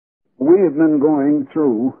We have been going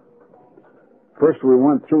through, first we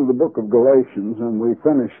went through the book of Galatians, and we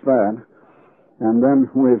finished that, and then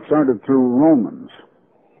we have started through Romans.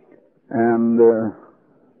 And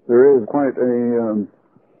there is quite a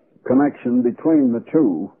connection between the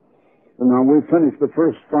two. And now we finished the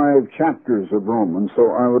first 5 chapters of Romans, so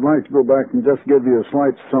I would like to go back and just give you a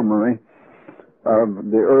slight summary of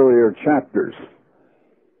the earlier chapters.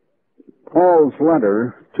 Paul's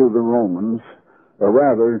letter to the Romans, or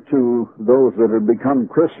rather to those that had become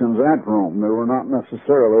Christians at Rome, they were not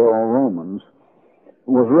necessarily all Romans,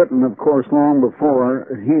 was written, of course, long before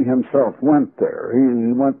he himself went there.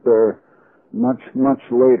 He went there much, much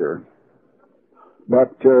later.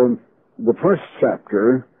 But the first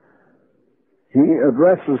chapter, he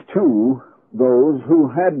addresses to those who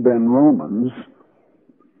had been Romans,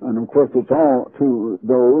 and of course it's all to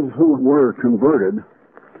those who were converted.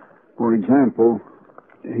 For example,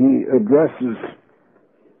 he addresses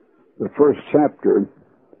the first chapter,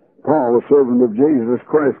 Paul, a servant of Jesus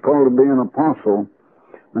Christ, called to be an apostle,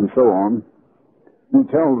 and so on. He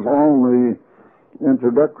tells all the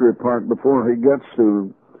introductory part before he gets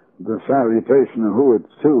to the salutation of who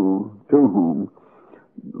it's to whom.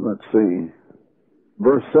 Let's see.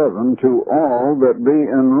 Verse 7, to all that be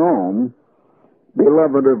in Rome,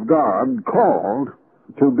 beloved of God, called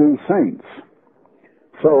to be saints.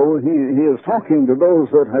 So he is talking to those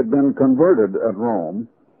that had been converted at Rome,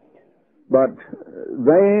 but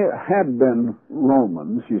they had been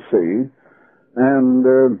Romans, you see,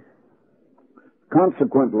 and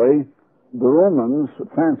consequently, the Romans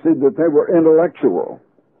fancied that they were intellectual.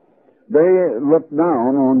 They looked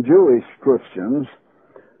down on Jewish Christians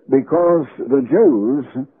because the Jews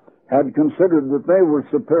had considered that they were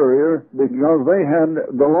superior because they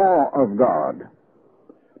had the law of God.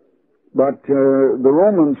 But the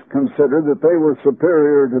Romans considered that they were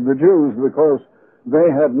superior to the Jews because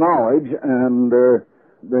they had knowledge, and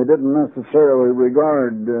they didn't necessarily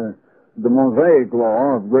regard the Mosaic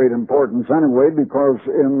law of great importance anyway, because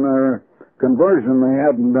in their conversion they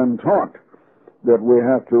hadn't been taught that we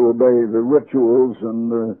have to obey the rituals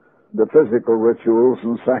and the physical rituals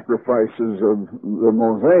and sacrifices of the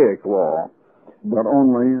Mosaic law, but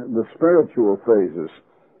only the spiritual phases.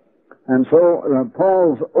 And so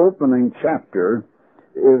Paul's opening chapter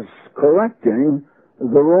is correcting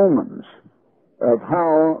the Romans of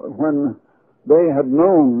how, when they had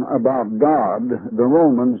known about God, the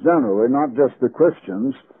Romans generally, not just the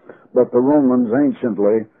Christians, but the Romans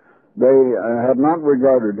anciently, they had not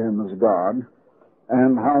regarded him as God,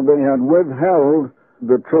 and how they had withheld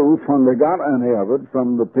the truth when they got any of it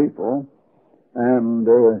from the people, and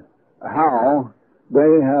how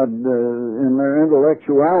they had, in their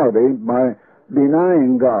intellectuality, by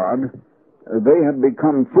denying God, they had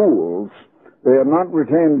become fools. They had not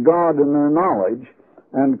retained God in their knowledge,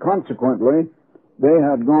 and consequently, they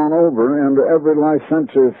had gone over into every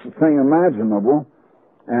licentious thing imaginable,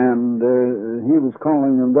 and he was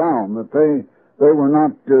calling them down, that they were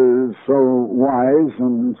not so wise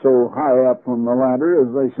and so high up on the ladder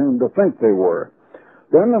as they seemed to think they were.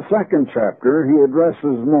 Then the second chapter, he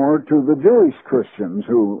addresses more to the Jewish Christians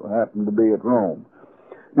who happened to be at Rome.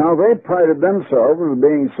 Now, they prided themselves as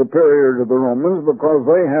being superior to the Romans because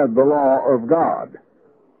they had the law of God.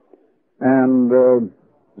 And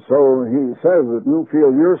so he says that you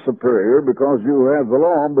feel you're superior because you have the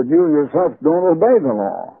law, but you yourself don't obey the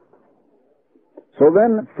law. So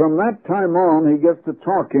then, from that time on, he gets to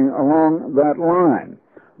talking along that line.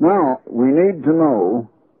 Now, we need to know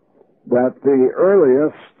that the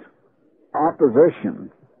earliest opposition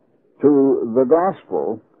to the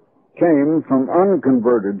gospel came from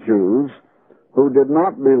unconverted Jews who did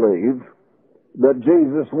not believe that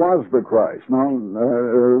Jesus was the Christ. Now,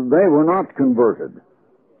 they were not converted.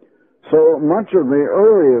 So much of the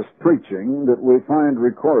earliest preaching that we find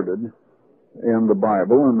recorded in the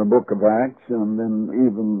Bible, in the book of Acts, and in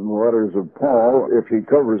even the letters of Paul, if he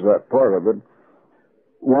covers that part of it,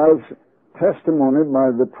 was testimony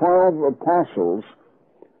by the 12 apostles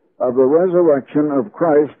of the resurrection of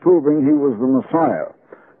Christ, proving he was the Messiah.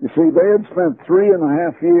 You see, they had spent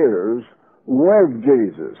 3.5 years with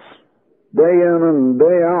Jesus, day in and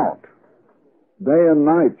day out, day and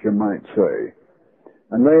night, you might say,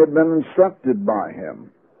 and they had been instructed by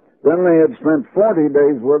him. Then they had spent 40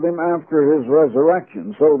 days with him after his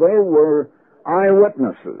resurrection, so they were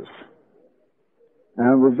eyewitnesses. And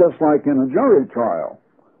it was just like in a jury trial,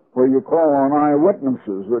 where you call on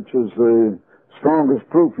eyewitnesses, which is the strongest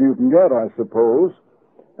proof you can get, I suppose.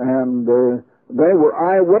 And they were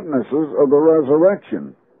eyewitnesses of the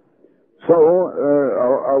resurrection. So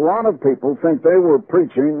a lot of people think they were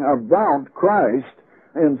preaching about Christ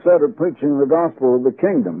instead of preaching the gospel of the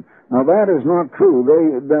kingdom. Now that is not true.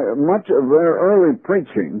 Much of their early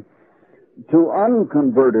preaching to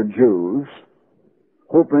unconverted Jews,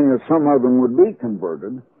 hoping that some of them would be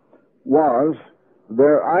converted, was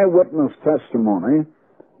their eyewitness testimony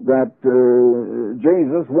that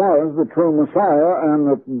Jesus was the true Messiah and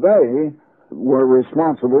that they were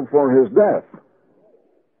responsible for his death.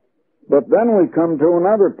 But then we come to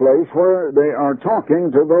another place where they are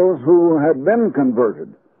talking to those who had been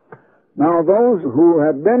converted. Now those who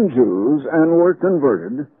had been Jews and were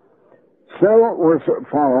converted still were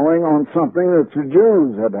following on something that the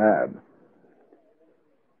Jews had had.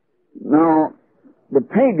 Now, the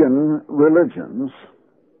pagan religions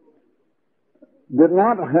did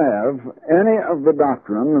not have any of the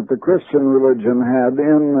doctrine that the Christian religion had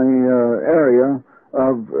in the area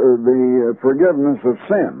of the forgiveness of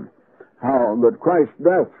sin, how that Christ's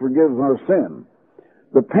death forgives our sin.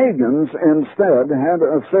 The pagans instead had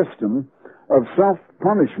a system of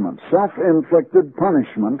self-punishment, self-inflicted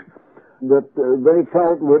punishment that they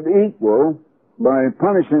felt would equal, by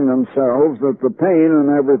punishing themselves, that the pain and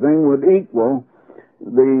everything would equal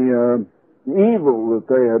the evil that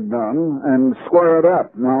they had done and square it up.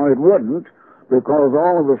 Now, it wouldn't, because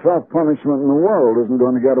all of the self-punishment in the world isn't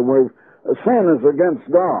going to get away. Sin is against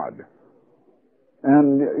God.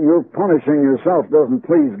 And you punishing yourself doesn't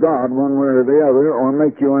please God one way or the other or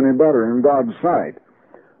make you any better in God's sight.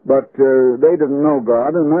 But they didn't know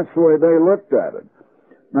God, and that's the way they looked at it.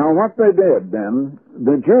 Now, what they did then,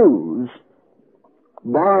 the Jews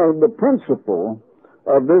borrowed the principle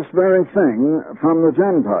of this very thing from the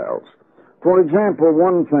Gentiles. For example,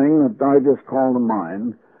 one thing that I just call to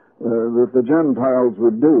mind that the Gentiles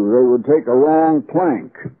would do, they would take a long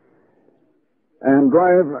plank and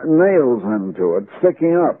drive nails into it,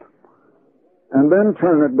 sticking up, and then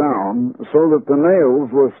turn it down so that the nails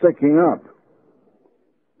were sticking up,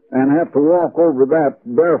 and have to walk over that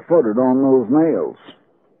barefooted on those nails.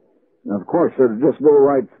 And of course, it would just go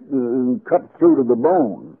right, cut through to the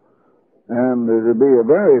bone, and it would be a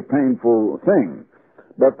very painful thing.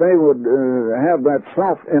 But they would have that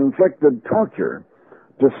self-inflicted torture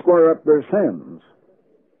to square up their sins.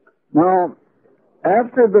 Now,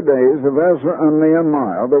 after the days of Ezra and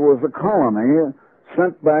Nehemiah, there was a colony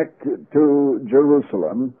sent back to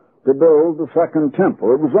Jerusalem to build the second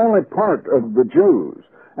temple. It was only part of the Jews,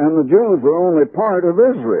 and the Jews were only part of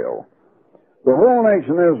Israel. The whole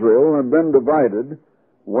nation Israel had been divided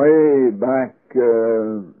way back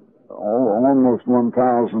almost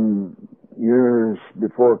 1,000 years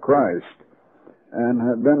before Christ, and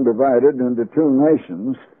had been divided into two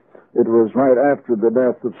nations. It was right after the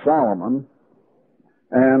death of Solomon,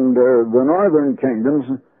 and the northern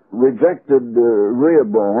kingdoms rejected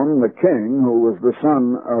Rehoboam, the king, who was the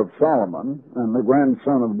son of Solomon and the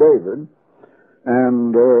grandson of David,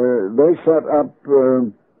 and they set up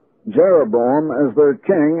Jeroboam as their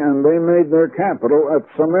king, and they made their capital at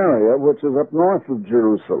Samaria, which is up north of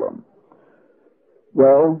Jerusalem.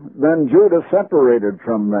 Well, then Judah separated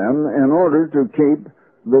from them in order to keep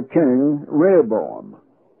the king Rehoboam.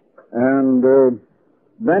 And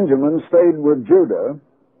Benjamin stayed with Judah.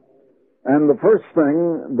 And the first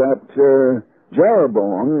thing that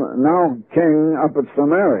Jeroboam, now king up at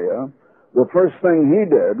Samaria, the first thing he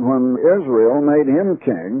did when Israel made him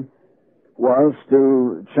king was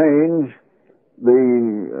to change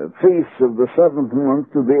the feasts of the 7th month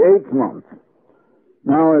to the 8th month.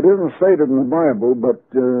 Now, it isn't stated in the Bible, but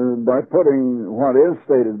by putting what is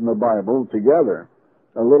stated in the Bible together,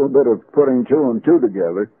 a little bit of putting two and two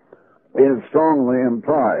together, is strongly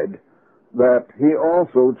implied that he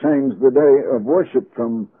also changed the day of worship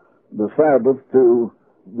from the Sabbath to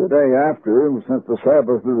the day after. Since the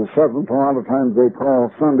Sabbath is the 7th, a lot of times they call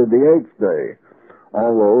Sunday the 8th day,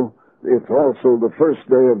 although it's also the first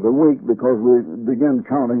day of the week, because we begin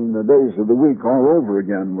counting the days of the week all over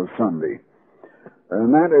again with Sunday.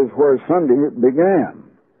 And that is where Sunday began.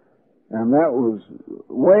 And that was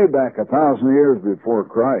way back 1,000 years before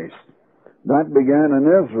Christ. That began in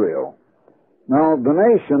Israel. Now, the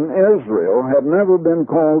nation Israel had never been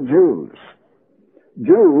called Jews.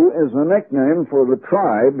 Jew is a nickname for the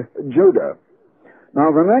tribe Judah.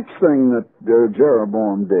 Now, the next thing that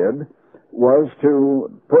Jeroboam did was to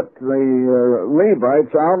put the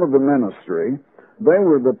Levites out of the ministry. They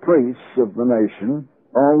were the priests of the nation,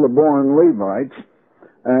 all the born Levites,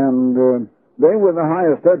 and they were the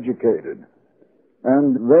highest educated.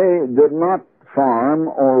 And they did not farm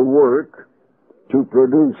or work to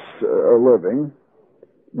produce a living,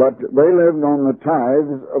 but they lived on the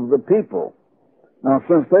tithes of the people. Now,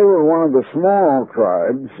 since they were one of the small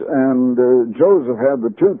tribes, and Joseph had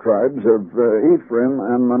the two tribes of Ephraim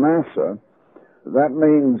and Manasseh, that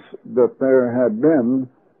means that there had been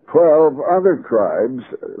 12 other tribes,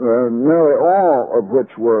 nearly all of which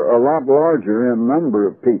were a lot larger in number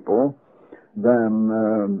of people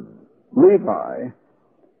than Levi.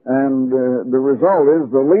 And the result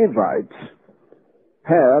is the Levites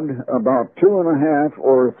had about 2.5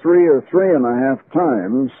 or 3.5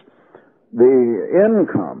 times the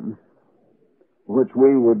income, which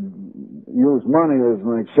we would use money as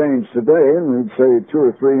an exchange today, and we'd say 2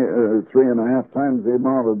 or 3.5 times the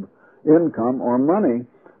amount of income or money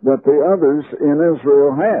that the others in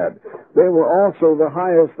Israel had. They were also the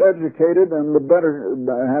highest educated and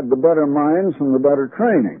had the better minds and the better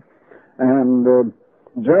training. And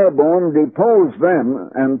Jeroboam deposed them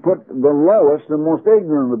and put the lowest and most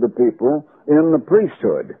ignorant of the people in the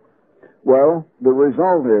priesthood. Well, the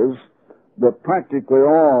result is that practically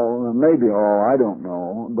all, maybe all, I don't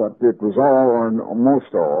know, but it was all or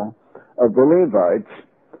most all, of the Levites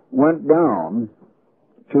went down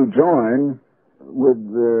to join with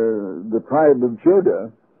the tribe of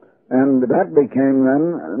Judah, and that became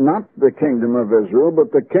then not the kingdom of Israel,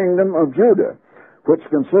 but the kingdom of Judah, which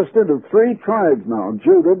consisted of 3 tribes now,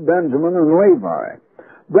 Judah, Benjamin, and Levi.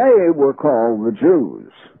 They were called the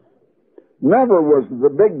Jews. Never was the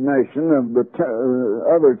big nation of the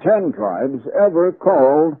other 10 tribes ever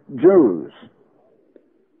called Jews.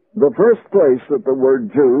 The first place that the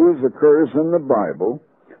word Jews occurs in the Bible,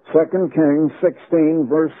 2 Kings 16,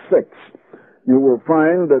 verse 6, you will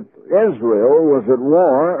find that Israel was at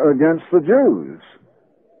war against the Jews.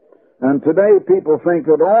 And today people think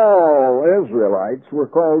that all Israelites were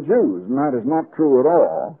called Jews, and that is not true at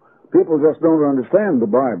all. People just don't understand the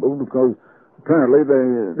Bible because apparently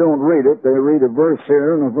they don't read it. They read a verse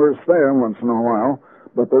here and a verse there once in a while,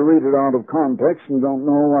 but they read it out of context and don't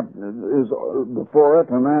know what is before it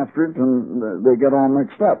and after it, and they get all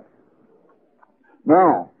mixed up.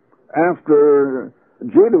 Now, after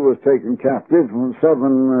Judah was taken captive from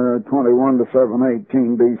 721 to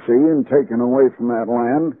 718 B.C. and taken away from that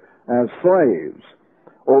land as slaves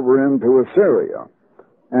over into Assyria.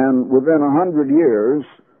 And within 100 years,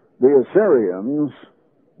 the Assyrians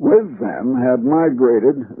with them had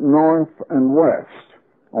migrated north and west,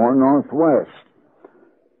 or northwest.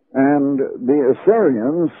 And the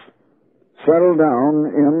Assyrians settled down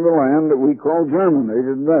in the land that we call Germany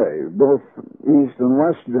today, both East and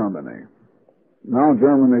West Germany. Now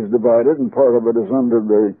Germany is divided, and part of it is under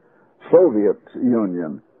the Soviet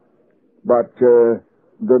Union. But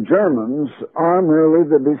the Germans are merely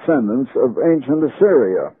the descendants of ancient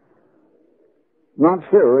Assyria. Not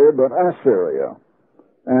Syria, but Assyria.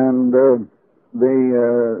 And the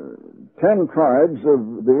 10 tribes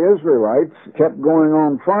of the Israelites kept going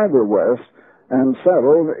on farther west and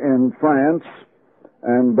settled in France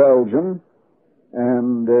and Belgium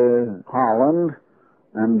and Holland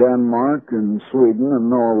and Denmark and Sweden and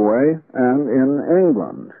Norway and in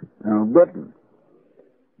England and Britain.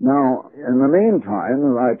 Now, in the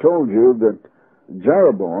meantime, I told you that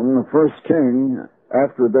Jeroboam, the first king,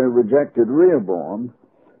 after they rejected Rehoboam,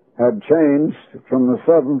 had changed from the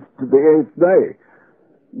 7th to the 8th day.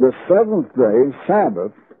 The 7th day,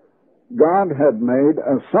 Sabbath, God had made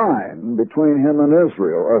a sign between him and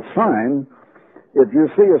Israel. A sign, if you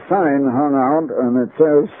see a sign hung out and it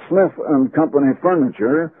says Smith and Company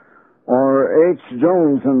Furniture or H.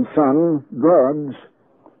 Jones and Son Drugs,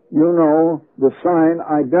 you know the sign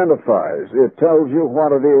identifies. It tells you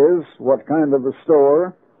what it is, what kind of a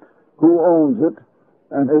store, who owns it,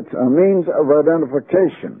 and it's a means of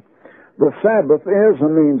identification. The Sabbath is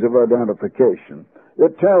a means of identification.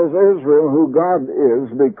 It tells Israel who God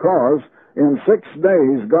is because in 6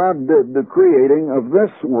 days God did the creating of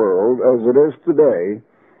this world as it is today,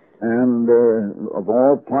 and of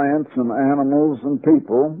all plants and animals and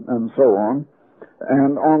people and so on.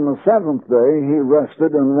 And on the 7th day he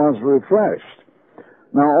rested and was refreshed.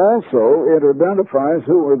 Now also it identifies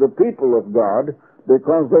who are the people of God,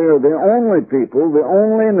 because they are the only people, the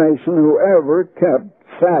only nation who ever kept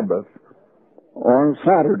Sabbath or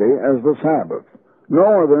Saturday as the Sabbath.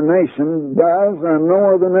 No other nation does, and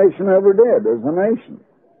no other nation ever did as a nation.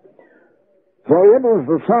 So it was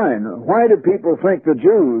the sign. Why do people think the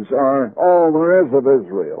Jews are all there is of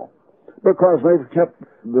Israel? Because they've kept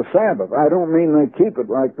the Sabbath. I don't mean they keep it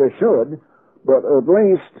like they should, but at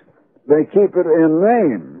least they keep it in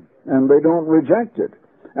name, and they don't reject it.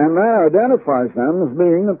 And that identifies them as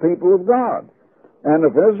being the people of God. And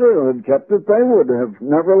if Israel had kept it, they would have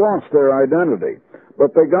never lost their identity.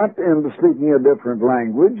 But they got into speaking a different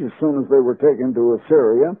language as soon as they were taken to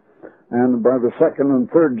Assyria. And by the 2nd and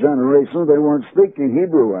 3rd generation, they weren't speaking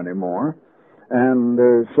Hebrew anymore. And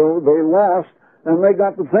so they lost, and they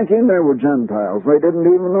got to thinking they were Gentiles. They didn't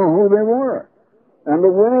even know who they were. And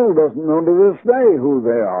the world doesn't know to this day who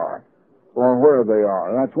they are or where they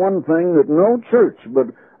are. That's one thing that no church, but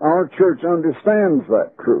our church understands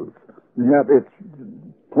that truth. And yet it's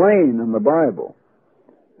plain in the Bible.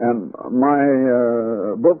 And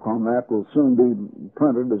my book on that will soon be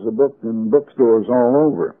printed as a book in bookstores all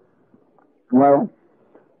over. Well,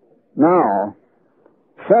 now,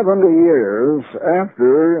 70 years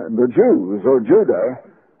after the Jews, or Judah,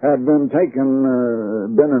 had been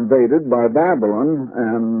invaded by Babylon,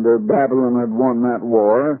 and Babylon had won that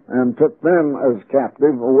war and took them as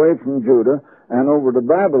captive away from Judah and over to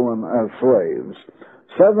Babylon as slaves.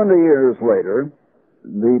 70 years later,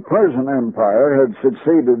 the Persian Empire had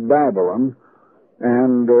succeeded Babylon,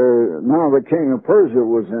 and now the king of Persia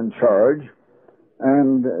was in charge,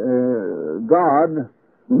 and God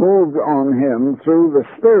moved on him through the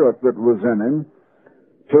spirit that was in him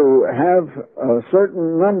to have a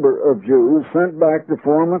certain number of Jews sent back to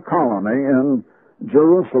form a colony in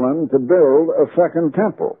Jerusalem to build a second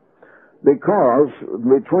temple. Because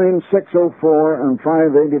between 604 and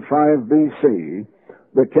 585 BC,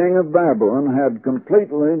 the king of Babylon had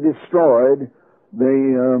completely destroyed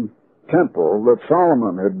the temple that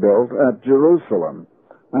Solomon had built at Jerusalem.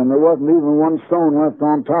 And there wasn't even one stone left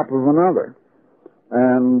on top of another.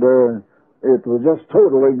 And it was just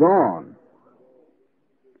totally gone.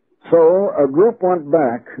 So a group went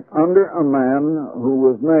back under a man who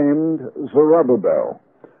was named Zerubbabel.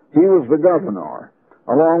 He was the governor.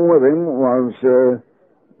 Along with him was,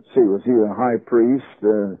 was he a high priest?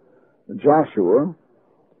 Joshua.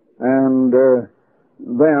 And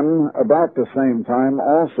then, about the same time,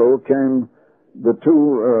 also came the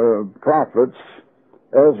two prophets,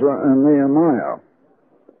 Ezra and Nehemiah.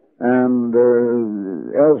 And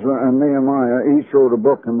Ezra and Nehemiah each wrote a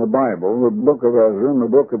book in the Bible, the book of Ezra and the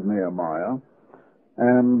book of Nehemiah,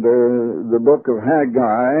 and the book of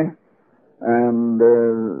Haggai, and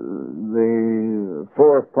the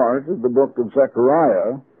fourth part of the book of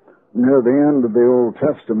Zechariah, near the end of the Old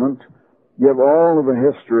Testament, give all of the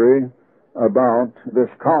history about this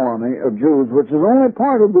colony of Jews, which is only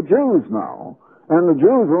part of the Jews now, and the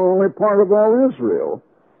Jews are only part of all Israel.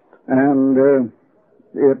 And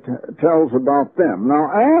it tells about them.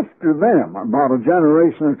 Now, after them, about a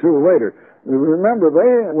generation or two later, remember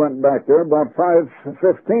they went back there about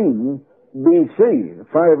 515 BC,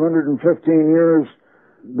 515 years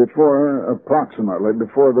before, approximately,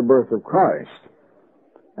 before the birth of Christ.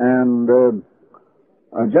 And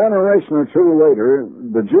a generation or two later,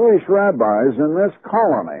 the Jewish rabbis in this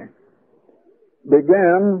colony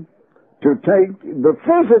began to take the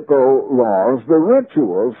physical laws, the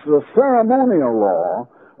rituals, the ceremonial law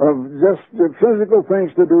of just the physical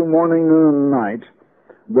things to do morning, noon, and night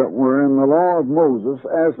that were in the law of Moses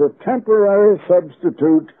as a temporary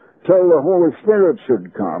substitute till the Holy Spirit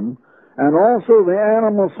should come, and also the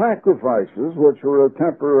animal sacrifices, which were a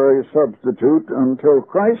temporary substitute until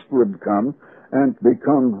Christ would come and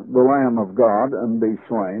become the Lamb of God and be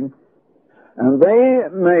slain. And they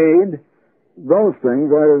made those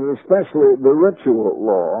things, especially the ritual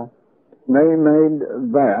law, they made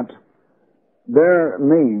that their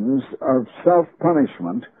means of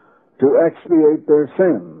self-punishment to expiate their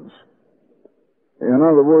sins. In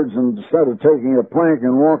other words, instead of taking a plank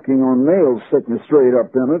and walking on nails sticking straight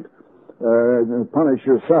up in it, punish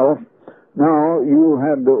yourself, now you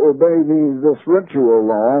had to obey this ritual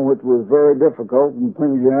law, which was very difficult and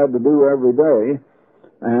things you had to do every day,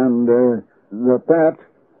 and that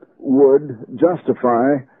would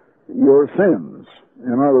justify your sins.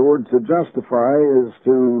 In other words, to justify is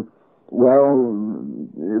to, well,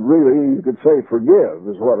 really you could say forgive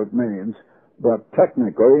is what it means, but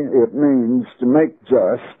technically it means to make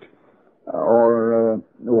just or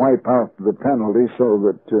wipe out the penalty so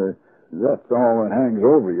that that's all that hangs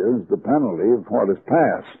over you is the penalty of what is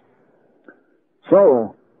past.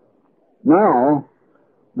 So, now,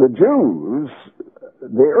 the Jews,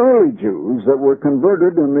 the early Jews that were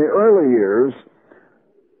converted in the early years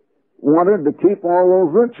wanted to keep all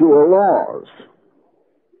those ritual laws.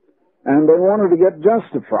 And they wanted to get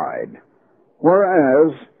justified.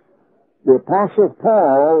 Whereas the Apostle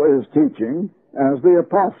Paul is teaching, as the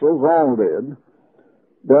apostles all did,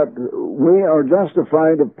 that we are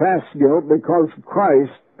justified of past guilt because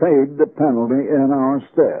Christ paid the penalty in our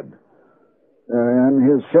stead. And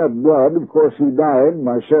his shed blood, of course, he died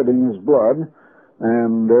by shedding his blood.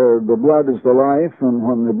 And the blood is the life, and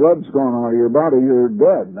when the blood's gone out of your body, you're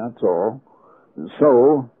dead, that's all.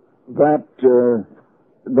 So, that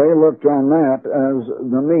they looked on that as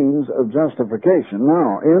the means of justification.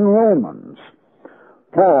 Now, in Romans,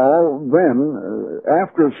 Paul then,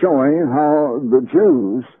 after showing how the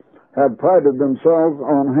Jews had prided themselves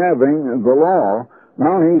on having the law.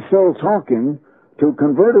 Now he's still talking to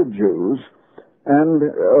converted Jews, and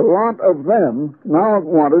a lot of them now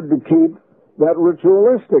wanted to keep that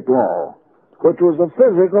ritualistic law, which was a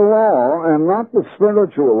physical law and not the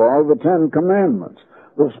spiritual law, the Ten Commandments.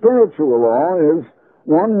 The spiritual law is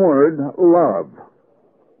one word, love.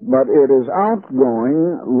 But it is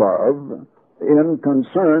outgoing love in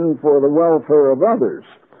concern for the welfare of others.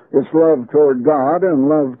 It's love toward God and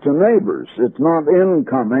love to neighbors. It's not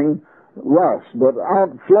incoming lust, but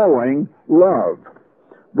outflowing love.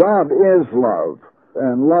 God is love,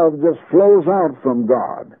 and love just flows out from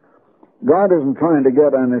God. God isn't trying to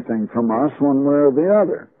get anything from us one way or the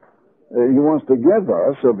other. He wants to give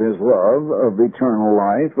us of His love, of eternal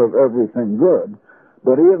life, of everything good,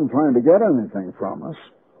 but He isn't trying to get anything from us.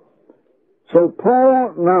 So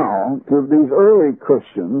Paul now, to these early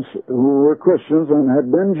Christians, who were Christians and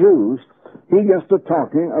had been Jews, he gets to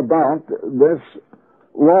talking about this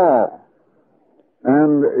law.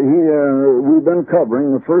 And we've been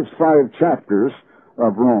covering the first 5 chapters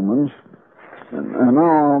of Romans, and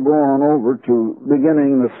now I'll go on over to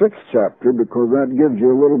beginning the 6th chapter, because that gives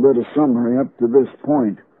you a little bit of summary up to this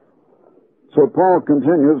point. So Paul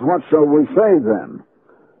continues, "What shall we say then?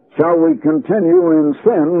 Shall we continue in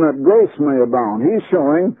sin that grace may abound?" He's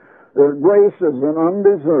showing that grace is an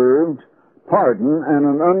undeserved pardon and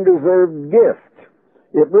an undeserved gift.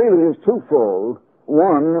 It really is twofold.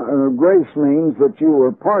 One, grace means that you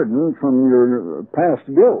are pardoned from your past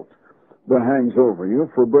guilt that hangs over you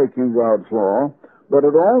for breaking God's law, but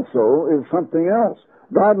it also is something else.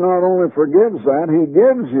 God not only forgives that, He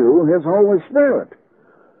gives you His Holy Spirit.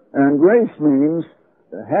 And grace means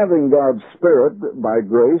having God's Spirit by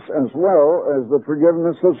grace, as well as the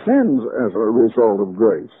forgiveness of sins as a result of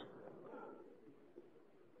grace.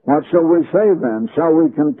 What shall we say then? Shall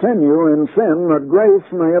we continue in sin that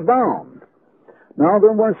grace may abound? Now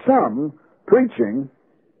there were some preaching,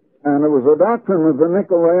 and it was a doctrine of the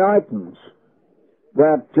Nicolaitans,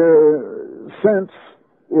 that since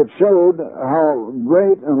it showed how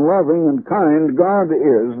great and loving and kind God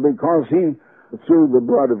is, because He, through the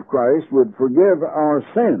blood of Christ, would forgive our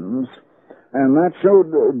sins, and that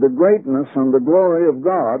showed the greatness and the glory of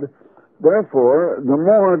God. Therefore, the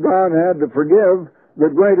more God had to forgive, the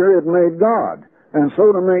greater it made God. And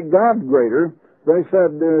so to make God greater, they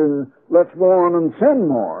said, let's go on and sin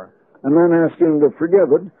more, and then ask Him to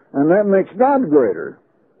forgive it, and that makes God greater.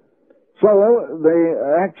 So they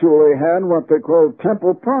actually had what they called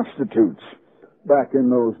temple prostitutes back in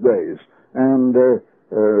those days. And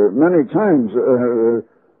many times,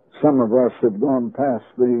 some of us have gone past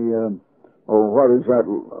the, what is that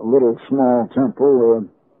little small temple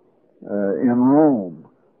in Rome,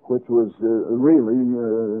 which was really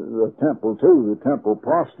the temple too, the temple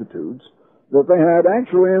prostitutes, that they had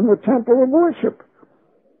actually in the temple of worship.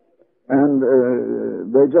 And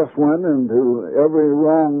they just went into every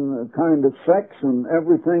wrong kind of sex and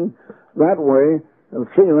everything that way,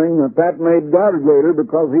 feeling that that made God greater,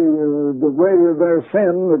 because the greater their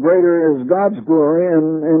sin, the greater is God's glory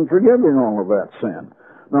in forgiving all of that sin.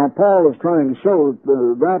 Now, Paul is trying to show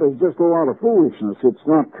that that is just a lot of foolishness. It's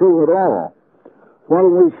not true at all. What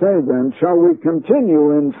do we say then? Shall we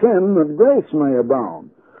continue in sin that grace may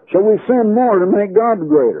abound? Shall we sin more to make God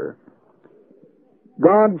greater?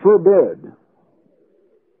 God forbid.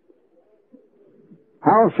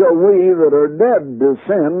 How shall we that are dead to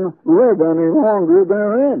sin live any longer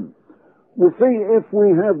therein? You see, if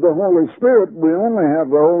we have the Holy Spirit, we only have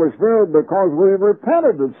the Holy Spirit because we've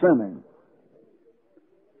repented of sinning.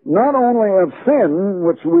 Not only of sin,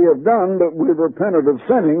 which we have done, but we've repented of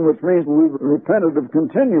sinning, which means we've repented of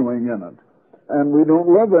continuing in it. And we don't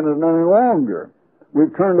live in it any longer.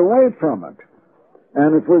 We've turned away from it.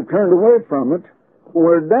 And if we've turned away from it,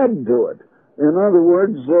 we're dead to it. In other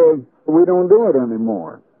words, we don't do it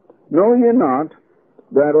anymore. Know ye not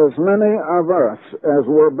that as many of us as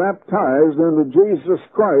were baptized into Jesus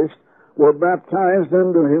Christ were baptized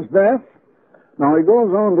into His death? Now he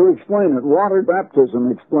goes on to explain it. Water baptism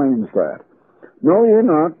explains that. Know ye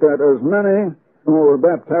not that as many who were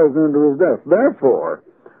baptized into His death, therefore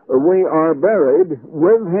we are buried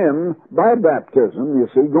with Him by baptism. You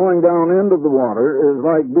see, going down into the water is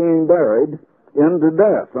like being buried into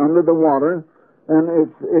death, under the water, and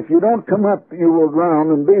if you don't come up, you will drown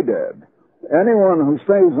and be dead. Anyone who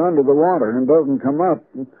stays under the water and doesn't come up,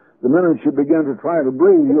 the minute you begin to try to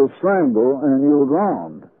breathe, you'll strangle and you'll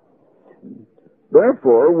drown.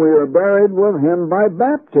 Therefore, we are buried with Him by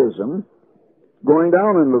baptism, going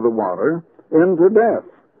down into the water, into death.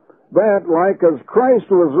 That, like as Christ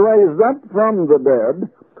was raised up from the dead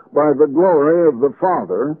by the glory of the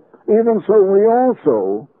Father, even so we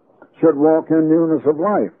also should walk in newness of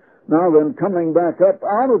life. Now then, coming back up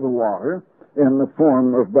out of the water in the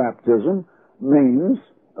form of baptism means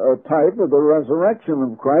a type of the resurrection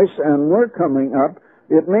of Christ, and we're coming up.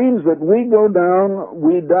 It means that we go down,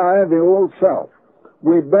 we die the old self.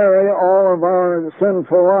 We bury all of our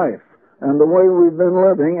sinful life and the way we've been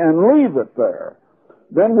living and leave it there.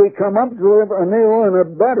 Then we come up to live anew in a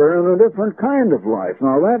better and a different kind of life.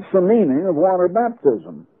 Now that's the meaning of water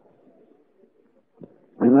baptism.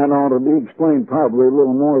 And that ought to be explained probably a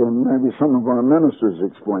little more than maybe some of our ministers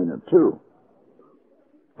explain it too.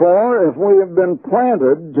 For if we have been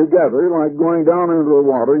planted together, like going down into the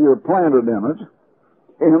water, you're planted in it,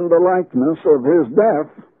 in the likeness of his death,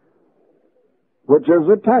 which is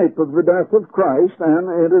a type of the death of Christ, and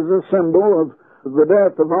it is a symbol of the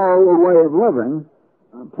death of our way of living,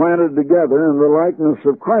 planted together in the likeness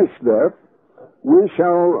of Christ's death, we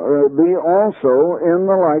shall be also in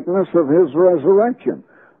the likeness of his resurrection.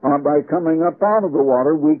 By coming up out of the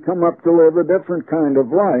water, we come up to live a different kind of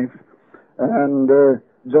life, and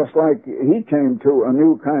just like he came to a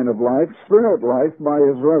new kind of life, spirit life, by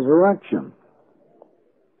his resurrection.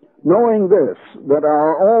 Knowing this, that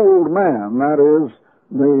our old man, that is,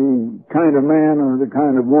 the kind of man or the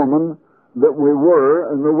kind of woman that we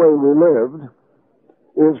were and the way we lived,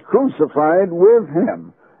 is crucified with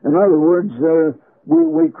him. In other words,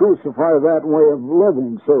 we crucify that way of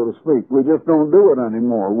living, so to speak. We just don't do it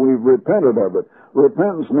anymore. We've repented of it.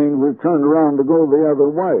 Repentance means we've turned around to go the other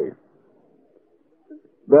way.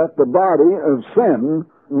 That the body of sin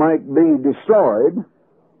might be destroyed.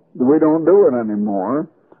 We don't do it anymore.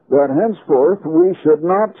 That henceforth we should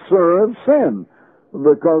not serve sin,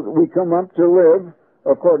 because we come up to live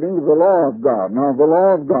according to the law of God. Now, the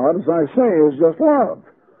law of God, as I say, is just love.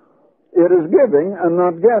 It is giving and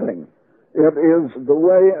not getting. It is the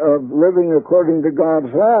way of living according to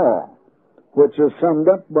God's law, which is summed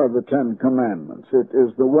up by the Ten Commandments. It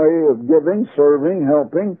is the way of giving, serving,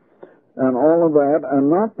 helping, and all of that, and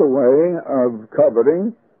not the way of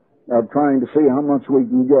coveting, of trying to see how much we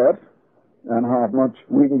can get, and how much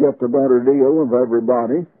we can get the better deal of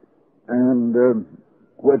everybody, and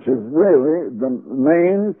which is really the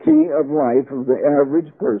main key of life of the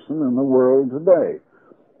average person in the world today,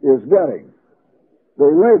 is getting. They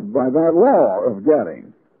live by that law of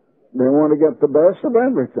getting. They want to get the best of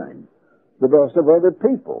everything, the best of other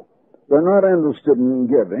people. They're not interested in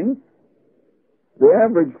giving. The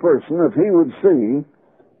average person, if he would see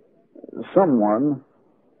someone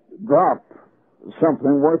drop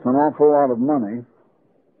something worth an awful lot of money,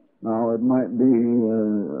 now it might be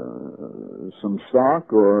some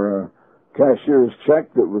stock or a cashier's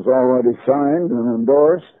check that was already signed and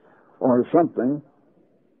endorsed or something.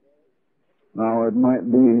 Now it might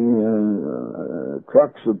be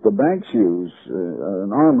trucks that the banks use,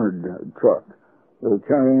 an armored truck,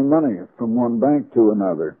 carrying money from one bank to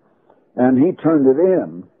another. And he turned it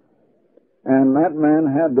in, and that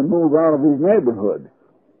man had to move out of his neighborhood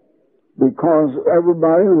because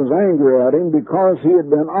everybody was angry at him because he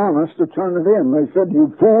had been honest to turn it in. They said,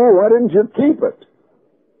 "You fool, why didn't you keep it?"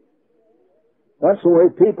 That's the way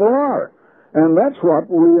people are. And that's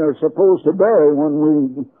what we are supposed to bury when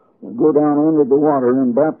we go down under the water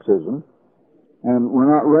in baptism. And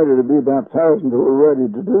we're not ready to be baptized until we're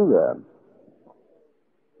ready to do that.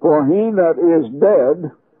 For he that is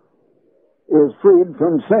dead is freed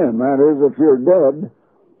from sin. That is, if you're dead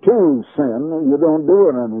to sin, you don't do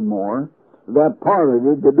it anymore. That part of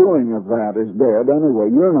it, the doing of that, is dead. Anyway,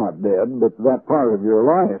 you're not dead, but that part of your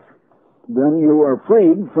life. Then you are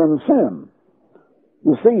freed from sin.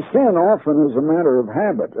 You see, sin often is a matter of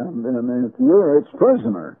habit, and if you're its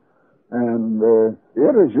prisoner, and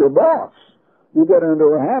it is your boss. You get into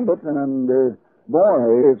a habit, and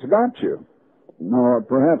boy, it's got you. Now,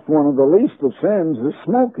 perhaps one of the least of sins is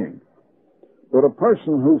smoking. But a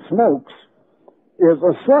person who smokes is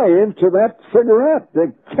a slave to that cigarette. They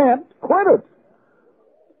can't quit it.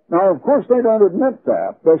 Now, of course, they don't admit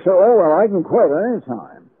that. They say, "Oh, well, I can quit any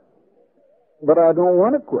time. But I don't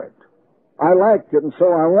want to quit. I like it, and so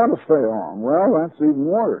I want to stay on." Well, that's even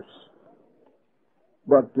worse.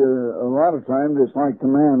 But a lot of times it's like the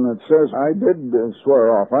man that says, "I did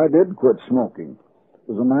swear off. I did quit smoking.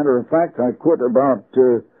 As a matter of fact, I quit about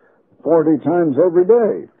 40 times every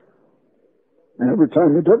day. And every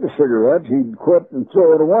time he took a cigarette, he'd quit and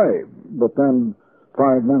throw it away. But then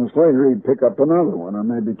 5 minutes later, he'd pick up another one, or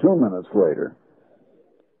maybe 2 minutes later.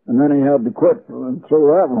 And then he had to quit and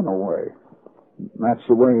throw that one away." That's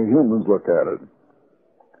the way humans look at it.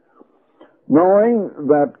 Knowing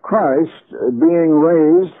that Christ, being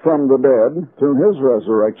raised from the dead through his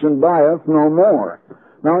resurrection, dieth no more.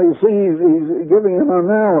 Now, you see, he's giving an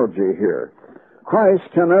analogy here. Christ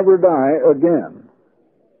can never die again.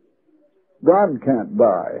 God can't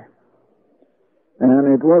die.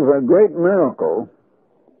 And it was a great miracle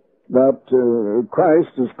that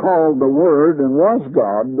Christ is called the Word and was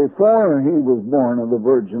God before he was born of the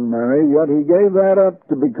Virgin Mary, yet he gave that up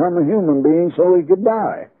to become a human being so he could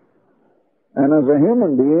die. And as a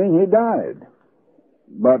human being, he died.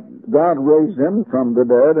 But God raised him from the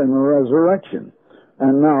dead in the resurrection.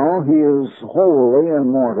 And now he is holy and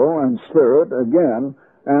mortal and spirit again,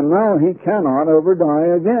 and now he cannot ever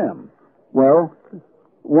die again. Well,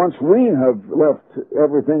 once we have left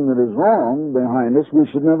everything that is wrong behind us, we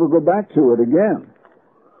should never go back to it again.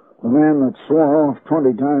 The man that swore off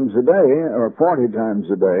 20 times a day, or 40 times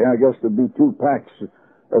a day, I guess there'd be 2 packs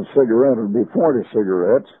of cigarettes, it would be 40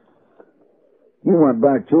 cigarettes. He went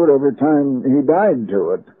back to it every time he died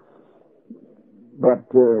to it. But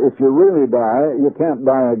if you really die, you can't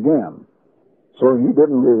die again. So he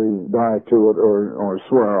didn't really die to it or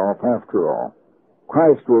swear off after all.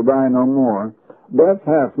 Christ will die no more. Death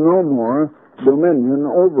hath no more dominion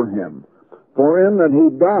over him. For in that he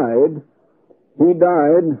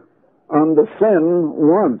died unto sin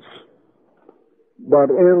once. But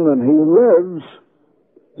in that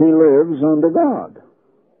he lives unto God.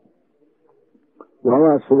 Well,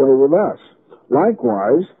 that's the way with us.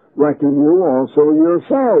 Likewise, reckon you also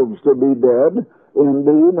yourselves to be dead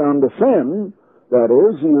indeed unto sin. That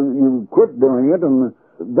is, you quit doing it, and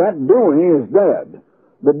that doing is dead.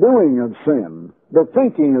 The doing of sin, the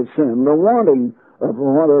thinking of sin, the wanting of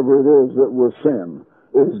whatever it is that was sin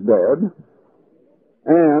is dead,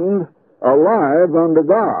 and alive unto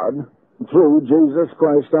God through Jesus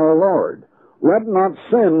Christ our Lord. Let not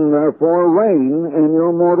sin, therefore, reign in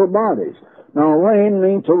your mortal bodies. Now, reign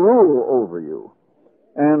means to rule over you.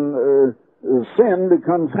 And sin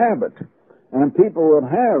becomes habit. And people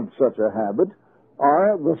that have such a habit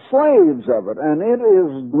are the slaves of it, and it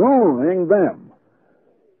is ruling them.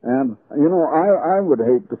 And, you know, I would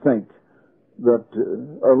hate to think that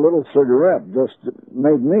a little cigarette just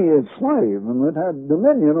made me its slave and it had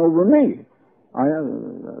dominion over me. I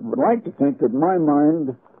would like to think that my mind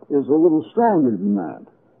is a little stronger than that.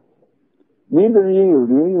 Neither yield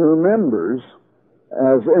ye your members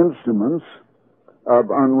as instruments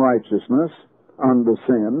of unrighteousness unto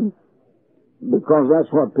sin, because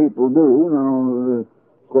that's what people do. Now,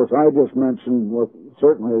 of course, I just mentioned what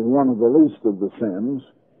certainly is one of the least of the sins,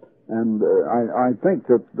 and I think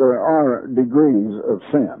that there are degrees of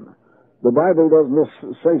sin. The Bible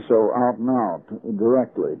doesn't say so out and out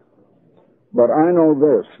directly, but I know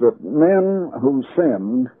this, that men who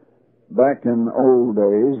sinned back in old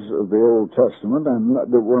days of the Old Testament, and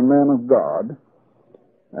that were men of God,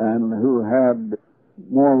 and who had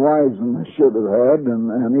more wives than they should have had,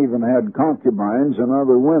 and even had concubines and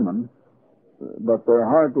other women, but their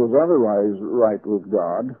heart was otherwise right with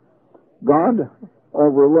God, God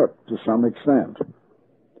overlooked to some extent.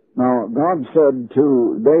 Now, God said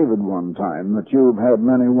to David one time that you've had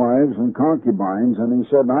many wives and concubines, and he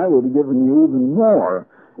said, I would have given you even more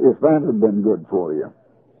if that had been good for you.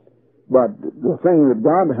 But the thing that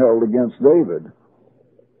God held against David,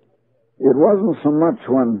 it wasn't so much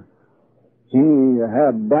when he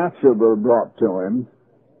had Bathsheba brought to him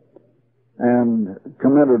and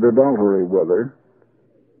committed adultery with her.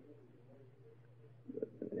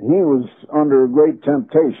 He was under great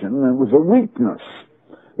temptation. It was a weakness.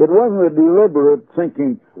 It wasn't a deliberate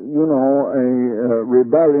thinking, you know, a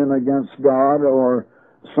rebellion against God or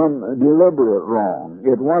some deliberate wrong.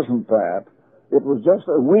 It wasn't that. It was just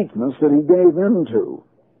a weakness that he gave into.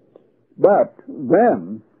 But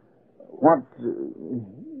then, what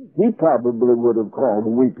he probably would have called a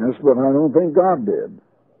weakness, but I don't think God did.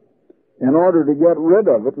 In order to get rid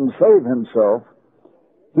of it and save himself,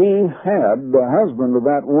 he had the husband of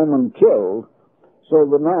that woman killed, so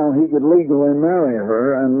that now he could legally marry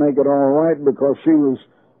her and make it all right because she was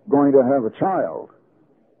going to have a child.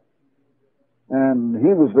 And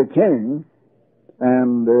he was the king,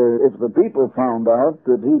 and if the people found out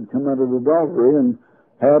that he'd committed adultery and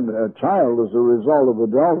had a child as a result of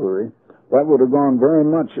adultery, that would have gone very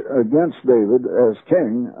much against David as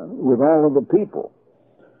king with all of the people.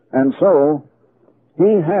 And so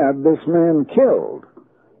he had this man killed.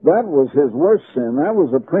 That was his worst sin. That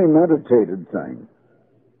was a premeditated thing,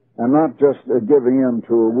 and not just giving in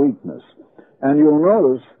to a weakness. And you'll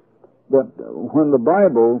notice that when the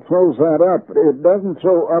Bible throws that up, it doesn't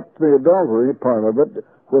throw up the adultery part of it,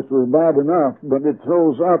 which was bad enough, but it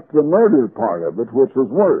throws up the murder part of it, which was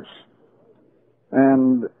worse.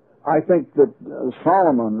 And I think that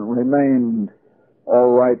Solomon remained all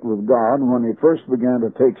right with God when he first began to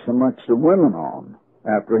take some extra women on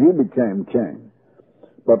after he became king.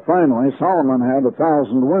 But finally, Solomon had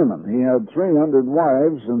 1,000 women. He had 300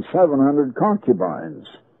 wives and 700 concubines.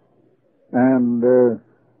 And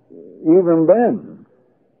even then,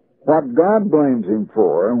 what God blames him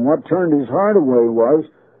for and what turned his heart away was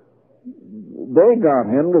they got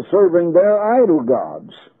him to serving their idol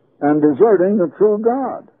gods and deserting the true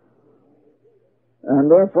God.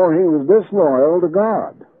 And therefore he was disloyal to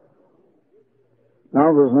God.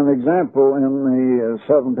 Now there's an example in the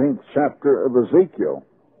 17th chapter of Ezekiel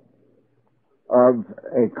of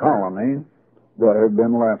a colony that had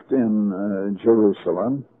been left in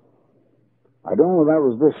Jerusalem. I don't know if that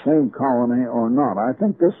was this same colony or not. I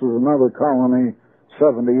think this was another colony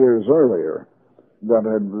 70 years earlier that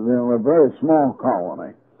had been a very small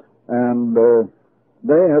colony. And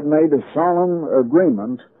they had made a solemn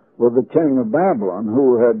agreement with the king of Babylon,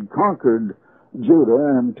 who had conquered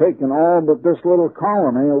Judah and taken all but this little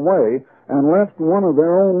colony away and left one of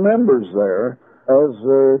their own members there as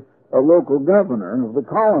a local governor of the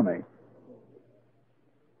colony.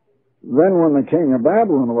 Then when the king of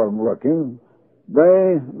Babylon wasn't looking,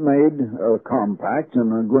 they made a compact,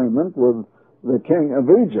 an agreement with the king of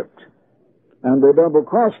Egypt, and they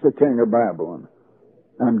double-crossed the king of Babylon.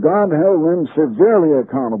 And God held them severely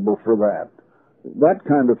accountable for that. That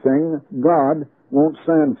kind of thing God won't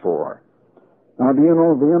stand for. Now, do you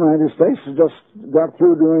know the United States has just got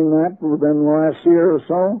through doing that within the last year or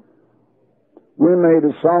so? We made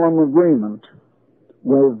a solemn agreement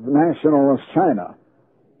with nationalist China,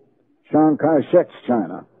 Chiang Kai-shek's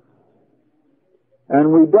China.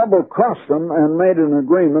 And we double-crossed them and made an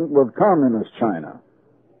agreement with communist China.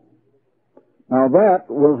 Now, that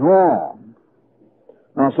was wrong.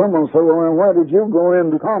 Now, someone said, well, why did you go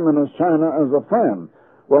into communist China as a friend?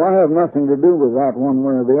 Well, I have nothing to do with that one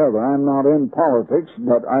way or the other. I'm not in politics,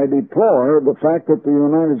 but I deplore the fact that the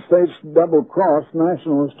United States double-crossed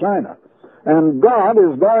nationalist China. And God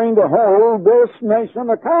is going to hold this nation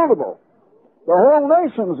accountable. The whole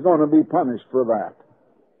nation is going to be punished for that.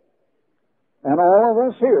 And all of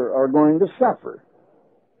us here are going to suffer.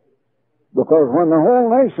 Because when the whole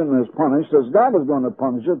nation is punished, as God is going to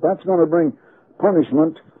punish it, that's going to bring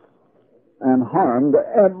punishment and harm to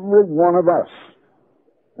every one of us.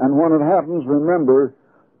 And when it happens, remember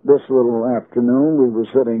this little afternoon we were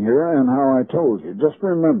sitting here and how I told you. Just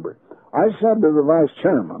remember, I said to the vice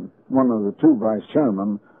chairman, one of the two vice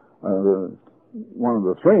chairmen, one of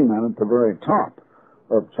the three men at the very top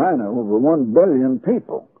of China, over 1 billion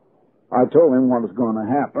people, I told him what was going to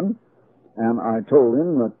happen, and I told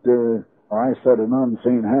him that I said an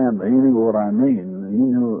unseen hand. He knew what I mean.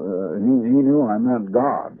 He knew I meant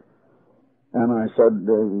God. And I said,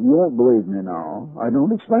 you won't believe me now. I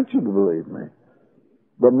don't expect you to believe me.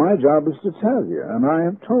 But my job is to tell you, and I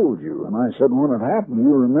have told you. And I said, when it happened,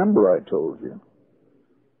 you remember I told you.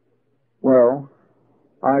 Well,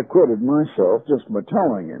 I acquitted myself just by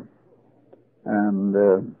telling him. And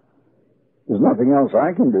there's nothing else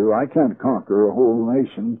I can do. I can't conquer a whole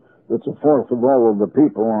nation that's a fourth of all of the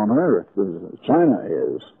people on earth, as China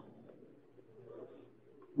is.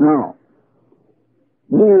 Now,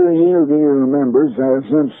 neither you do your members as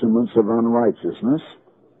instruments of unrighteousness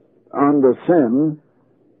unto sin,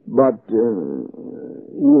 but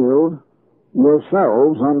yield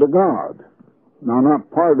yourselves unto God. Now, not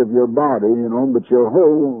part of your body, but your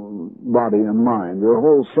whole body and mind, your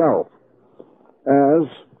whole self, as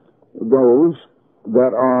those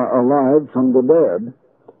that are alive from the dead,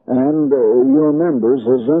 and your members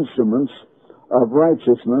as instruments of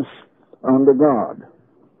righteousness unto God.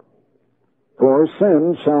 For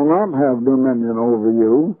sin shall not have dominion over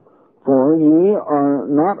you, for ye are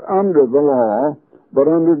not under the law, but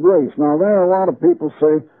under grace. Now, there are a lot of people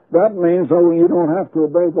say, that means, you don't have to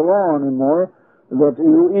obey the law anymore, that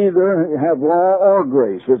you either have law or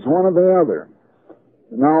grace. It's one or the other.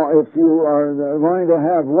 Now, if you are going to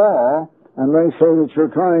have law, and they say that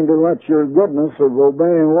you're trying to let your goodness of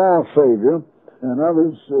obeying law save you, and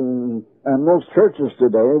others, and most churches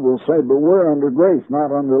today will say, but we're under grace,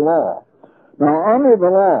 not under law. Now, under the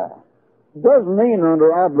law doesn't mean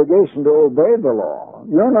under obligation to obey the law.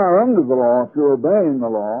 You're not under the law if you're obeying the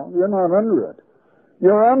law. You're not under it.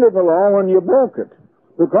 You're under the law when you broke it.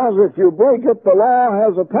 Because if you break it, the law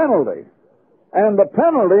has a penalty. And the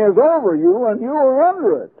penalty is over you, and you are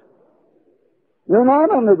under it. You're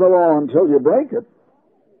not under the law until you break it.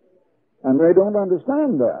 And they don't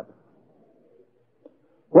understand that.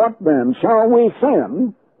 What then? Shall we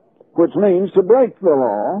sin? Which means to break the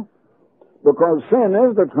law, because sin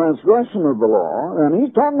is the transgression of the law, and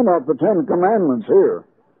he's talking about the Ten Commandments here.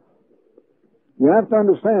 You have to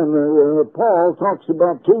understand that Paul talks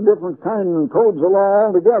about two different kinds of codes of law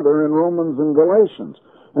altogether in Romans and Galatians.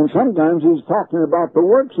 And sometimes he's talking about the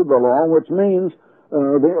works of the law, which means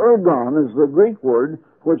the ergon is the Greek word,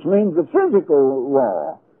 which means the physical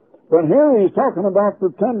law. But here he's talking about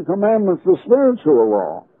the Ten Commandments, the spiritual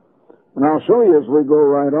law. And I'll show you as we go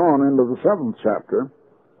right on into the 7th chapter.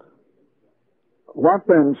 What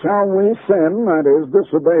then? Shall we sin, that is,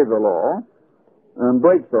 disobey the law, and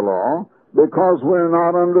break the law, because we're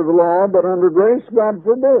not under the law, but under grace? God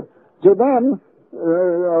forbid. To them,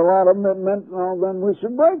 a lot of them meant, well, then we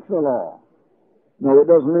should break the law. No, it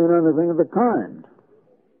doesn't mean anything of the kind.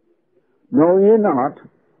 Know ye not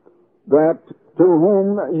that to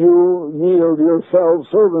whom you yield yourselves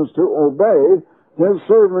servants to obey, his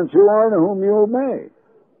servants you are to whom you obey.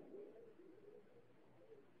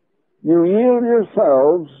 You yield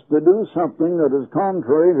yourselves to do something that is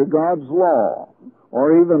contrary to God's law,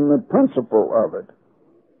 or even the principle of it.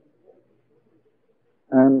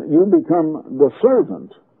 And you become the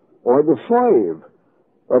servant or the slave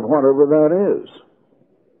of whatever that is,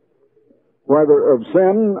 whether of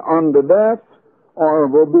sin unto death or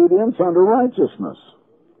of obedience unto righteousness.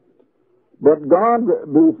 But God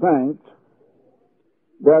be thanked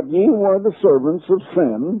that ye were the servants of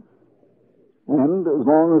sin, and as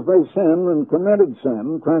long as they sinned and committed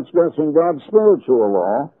sin, transgressing God's spiritual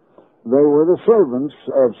law, they were the servants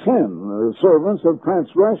of sin, the servants of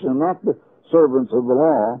transgression, not the servants of the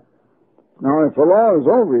law. Now, if the law is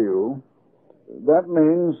over you, that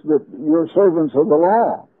means that you're servants of the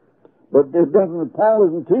law. But it doesn't, Paul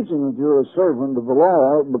isn't teaching that you're a servant of the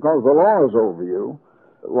law because the law is over you,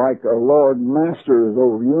 like a Lord Master is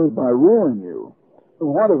over you by ruling you.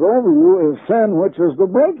 What is over you is sin, which is the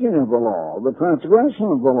breaking of the law, the transgression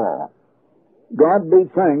of the law. God be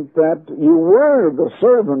thanked that you were the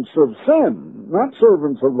servants of sin, not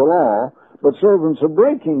servants of the law, but servants of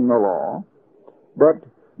breaking the law. But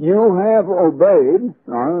you have obeyed,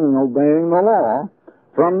 in obeying the law,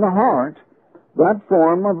 from the heart, that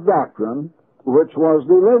form of doctrine which was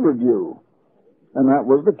delivered you. And that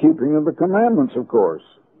was the keeping of the commandments, of course.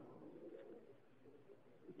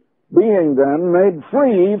 Being then made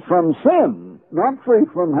free from sin, not free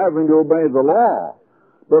from having to obey the law,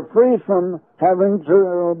 but free from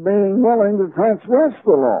being willing to transgress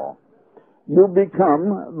the law. You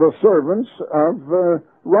become the servants of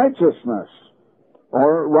righteousness,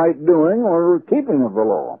 or right doing, or keeping of the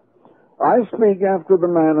law. I speak after the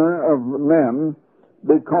manner of men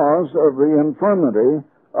because of the infirmity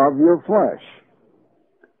of your flesh.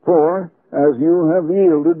 For as you have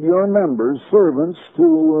yielded your members servants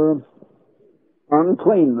to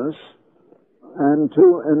uncleanness and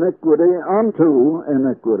to iniquity unto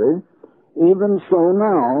iniquity, even so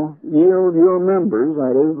now yield your members,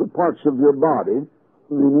 that is, the parts of your body,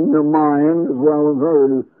 meaning your mind as well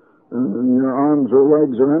as your arms or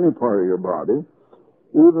legs or any part of your body,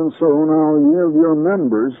 even so now yield your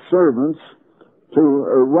members servants to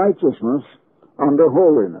righteousness unto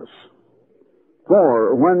holiness.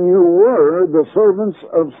 For when you were the servants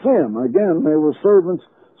of sin, again, they were servants,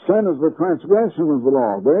 sin is the transgression of the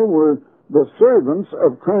law. They were the servants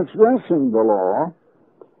of transgressing the law.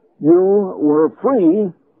 You were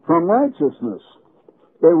free from righteousness.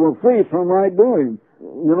 They were free from right doing.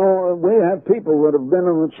 You know, we have people that have been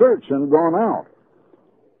in the church and gone out.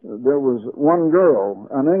 There was one girl,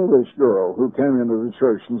 an English girl, who came into the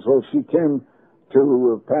church, and so she came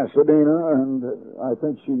to Pasadena, and I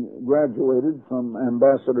think she graduated from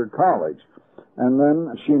Ambassador College. And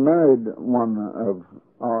then she married one of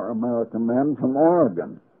our American men from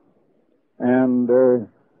Oregon. And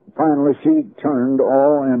finally she turned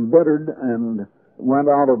all embittered and went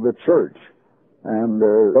out of the church. And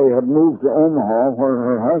they had moved to Omaha, where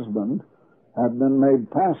her husband had been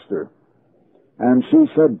made pastor. And she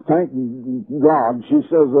said, thank God, she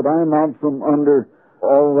says, that I'm out from under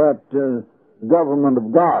all that government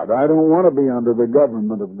of God. I don't want to be under the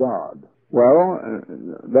government of God. Well,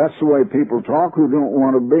 that's the way people talk who don't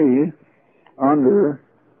want to be under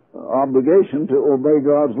obligation to obey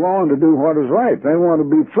God's law and to do what is right. They want to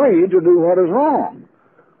be free to do what is wrong.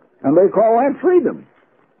 And they call that freedom.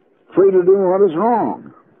 Free to do what is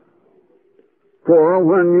wrong. For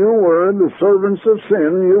when you were the servants of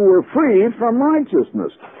sin, you were free from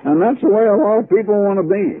righteousness. And that's the way a lot of people want to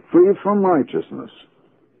be, free from righteousness.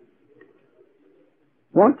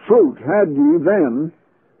 What fruit had you then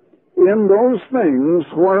in those things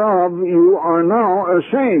whereof you are now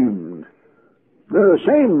ashamed? They're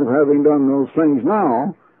ashamed of having done those things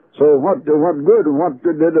now. So what good, what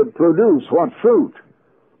did it produce? What fruit?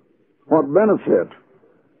 What benefit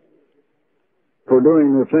for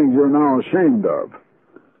doing the things you're now ashamed of?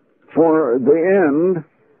 For the end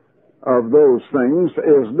of those things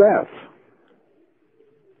is death.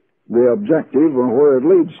 the objective or where it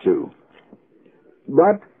leads to.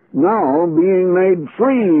 But now, being made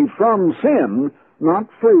free from sin, not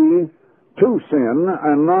free to sin,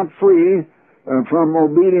 and not free from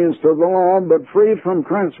obedience to the law, but free from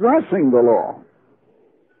transgressing the law,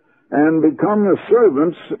 and become the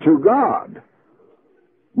servants to God,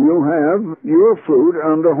 you have your fruit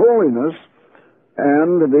unto holiness,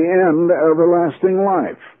 and the end everlasting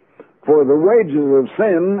life. For the wages of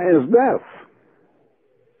sin is death.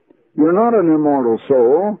 You're not an immortal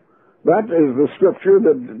soul. That is the scripture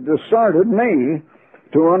that started me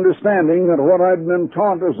to understanding that what I'd been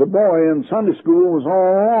taught as a boy in Sunday school was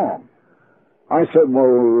all wrong. I said,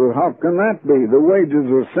 well, how can that be? The wages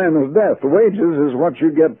of sin is death. The wages is what you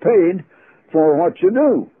get paid for what you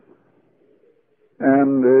do.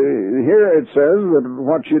 And here it says that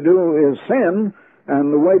what you do is sin,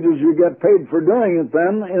 and the wages you get paid for doing it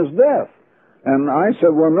then is death. And I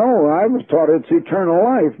said, well, no, I was taught it's eternal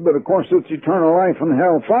life, but of course it's eternal life in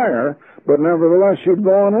hellfire, but nevertheless you'd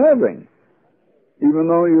go on living, even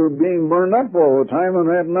though you're being burned up all the time,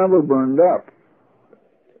 and it never burned up.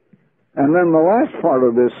 And then the last part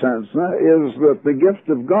of this sentence is that the gift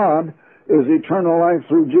of God is eternal life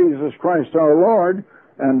through Jesus Christ our Lord.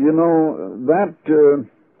 And you know, that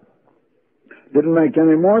didn't make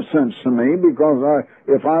any more sense to me, because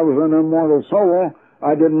if I was an immortal soul,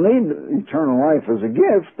 I didn't need eternal life as a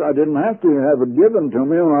gift. I didn't have to have it given to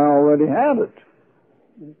me when I already had it.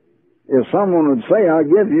 If someone would say, I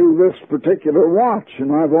give you this particular watch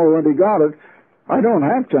and I've already got it, I don't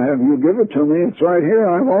have to have you give it to me. It's right here.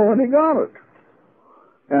 I've already got it.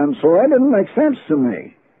 And so that didn't make sense to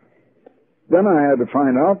me. Then I had to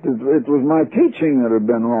find out that it was my teaching that had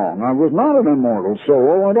been wrong. I was not an immortal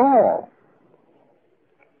soul at all.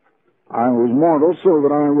 I was mortal so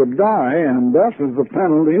that I would die, and death is the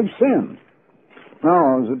penalty of sin.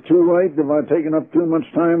 Now, is it too late? Have I taken up too much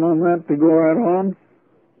time on that to go right on?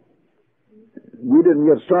 We didn't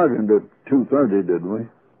get started at 2:30, did we?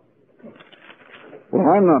 Well,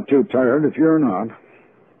 I'm not too tired if you're not.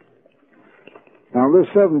 Now, this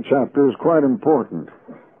 7th chapter is quite important.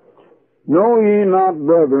 Know ye not,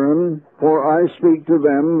 brethren, for I speak to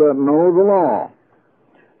them that know the law,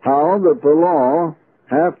 how that the law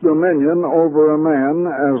hath dominion over a man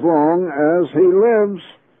as long as he lives.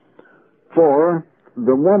 For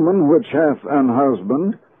the woman which hath an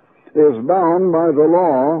husband is bound by the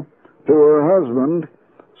law to her husband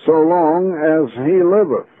so long as he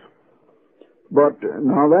liveth. But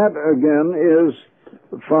now that again is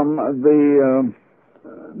from the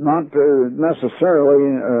not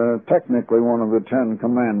necessarily technically one of the 10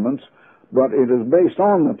 Commandments, but it is based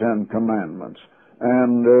on the 10 Commandments.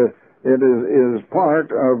 And it is part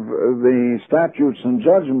of the statutes and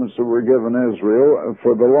judgments that were given Israel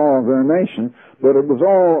for the law of their nation, but it was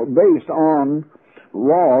all based on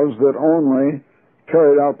laws that only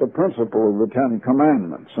carried out the principle of the 10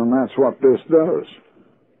 Commandments, and that's what this does.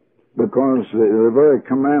 Because the very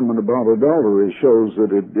commandment about adultery shows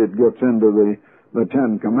that it gets into the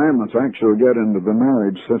 10 Commandments, actually get into the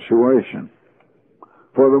marriage situation.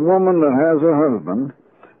 For the woman that has a husband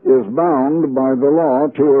is bound by the law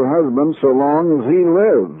to her husband so long as he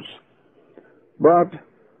lives. But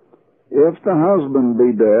if the husband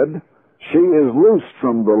be dead, she is loosed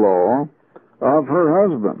from the law of her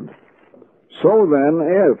husband. So then,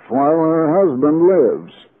 if, while her husband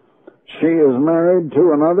lives, she is married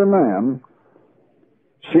to another man,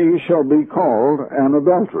 she shall be called an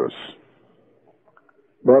adulteress.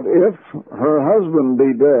 But if her husband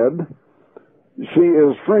be dead, she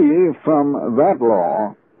is free from that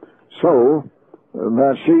law, so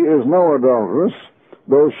that she is no adulteress,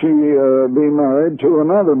 though she be married to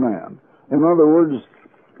another man. In other words,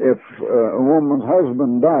 if a woman's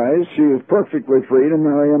husband dies, she is perfectly free to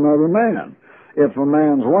marry another man. If a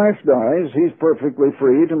man's wife dies, he's perfectly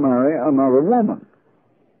free to marry another woman.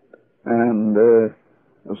 And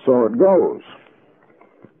so it goes.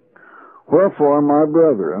 Wherefore, my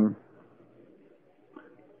brethren,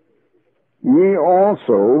 ye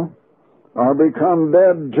also are become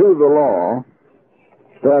dead to the law.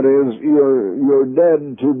 That is, you're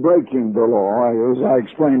dead to breaking the law, as I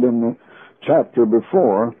explained in the chapter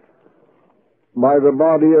before, by the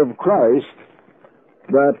body of Christ,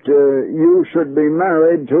 that you should be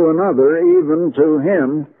married to another, even to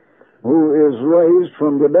him who is raised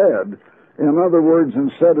from the dead. In other words,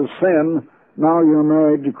 instead of sin, now you're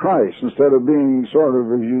married to Christ. Instead of being sort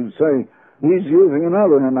of, as you'd say, he's using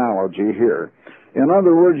another analogy here. In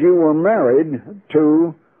other words, you were married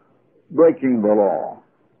to breaking the law.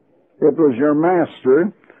 It was your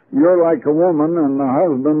master. You're like a woman, and the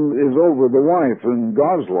husband is over the wife in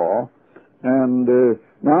God's law. And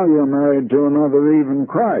Now you're married to another, even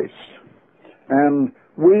Christ. And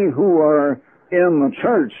we who are in the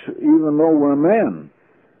church, even though we're men,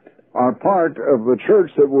 are part of the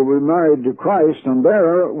church that will be married to Christ, and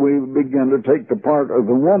there we begin to take the part of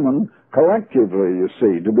the woman collectively, you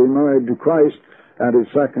see, to be married to Christ at his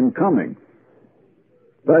second coming.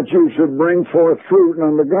 That you should bring forth fruit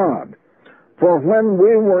unto God. For when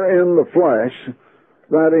we were in the flesh,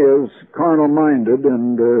 that is, carnal-minded,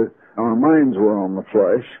 and our minds were on the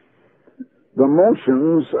flesh, the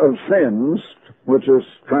motions of sins, which is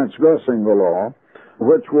transgressing the law,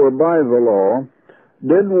 which were by the law,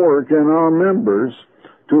 did work in our members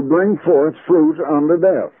to bring forth fruit unto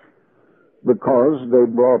death, because they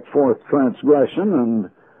brought forth transgression, and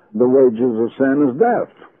the wages of sin is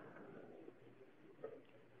death.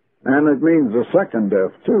 And it means the second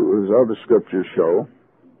death, too, as other scriptures show.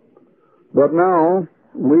 But now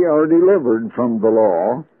we are delivered from the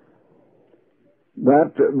law,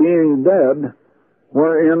 that being dead,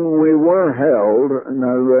 wherein we were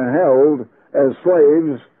held as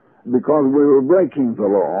slaves because we were breaking the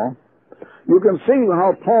law. You can see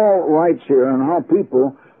how Paul writes here and how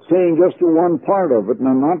people, seeing just one part of it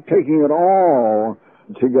and not taking it all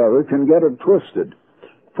together, can get it twisted.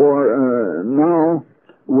 For now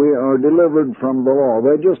we are delivered from the law.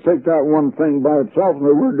 They just take that one thing by itself and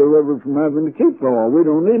we're delivered from having to keep the law. We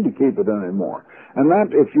don't need to keep it anymore. And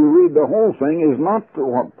that, if you read the whole thing, is not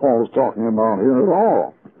what Paul's talking about here at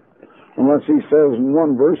all. Unless he says in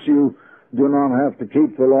one verse you do not have to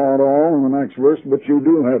keep the law at all, in the next verse, but you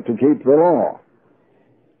do have to keep the law.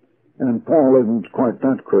 And Paul isn't quite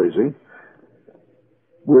that crazy.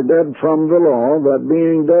 We're dead from the law, that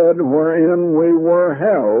being dead wherein we were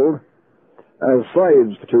held as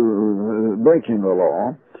slaves to breaking the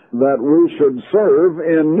law, that we should serve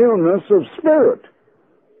in newness of spirit,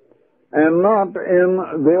 and not in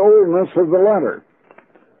the oldness of the letter.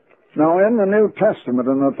 Now, in the New Testament,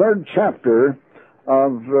 in the 3rd chapter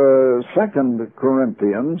of 2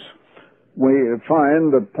 Corinthians, we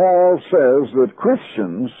find that Paul says that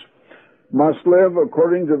Christians must live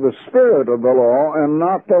according to the spirit of the law and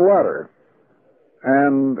not the letter.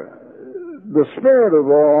 And the spirit of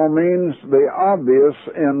the law means the obvious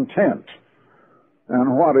intent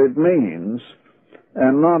and what it means,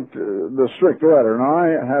 and not the strict letter. Now, I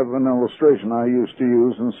have an illustration I used to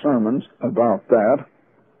use in sermons about that.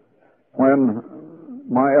 When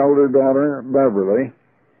my elder daughter, Beverly,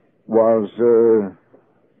 was,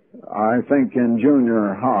 I think, in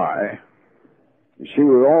junior high, she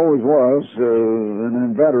always was an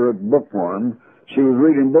inveterate bookworm. She was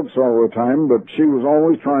reading books all the time, but she was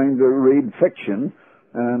always trying to read fiction,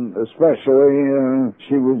 and especially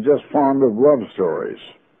she was just fond of love stories.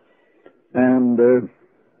 And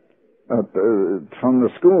from the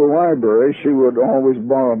school library, she would always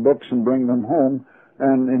borrow books and bring them home,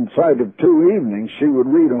 and inside of 2 evenings, she would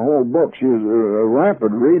read a whole book. She was a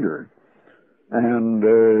rapid reader.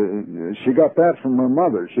 And she got that from her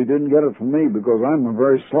mother. She didn't get it from me because I'm a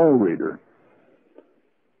very slow reader.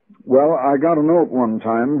 Well, I got a note one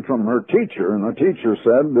time from her teacher, and the teacher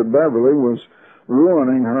said that Beverly was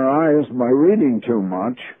ruining her eyes by reading too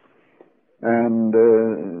much, and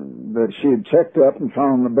that she had checked up and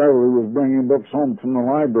found that Beverly was bringing books home from the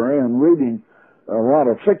library and reading a lot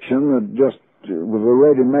of fiction that just was a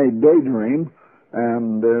ready-made daydream,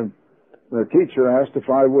 and the teacher asked if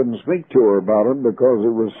I wouldn't speak to her about it because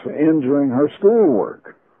it was injuring her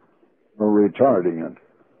schoolwork or retarding it.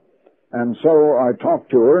 And so I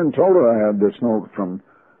talked to her and told her I had this note from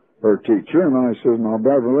her teacher, and I said, now,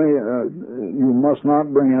 Beverly, you must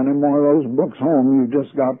not bring any more of those books home. You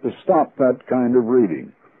just got to stop that kind of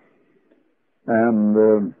reading.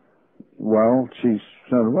 And, well, she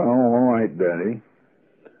said, well, all right, Daddy.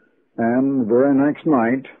 And the very next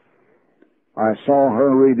night, I saw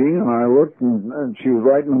her reading, and I looked, and she was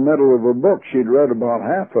right in the middle of a book. She'd read about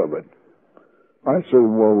half of it. I said,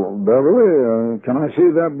 well, Beverly, can I see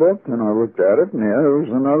that book? And I looked at it, and yeah, there was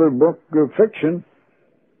another book of fiction.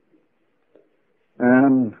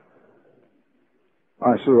 And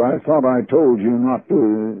I said, I thought I told you not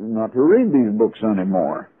to read these books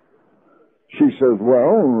anymore. She says,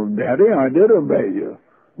 well, Daddy, I did obey you.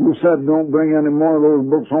 You said don't bring any more of those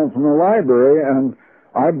books home from the library, and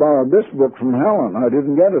I borrowed this book from Helen. I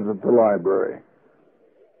didn't get it at the library.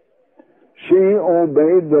 She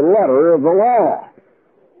obeyed the letter of the law.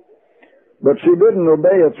 But she didn't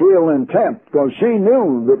obey its real intent, because she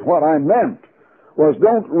knew that what I meant was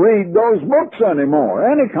don't read those books anymore,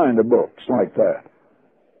 any kind of books like that.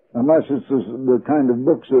 Unless it's the kind of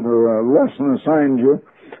books that are a lesson assigned you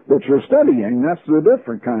that you're studying. That's the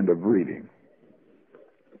different kind of reading.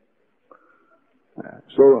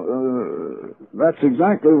 So That's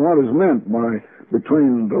exactly what is meant by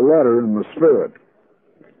between the letter and the Spirit.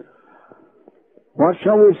 What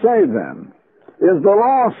shall we say then? Is the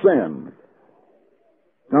law sin?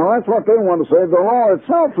 Now that's what they want to say. The law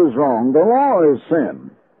itself is wrong. The law is sin.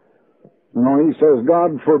 No, he says,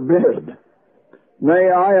 God forbid. Nay,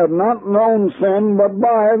 I have not known sin but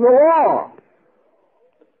by the law.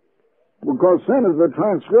 Because sin is the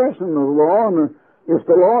transgression of the law, and if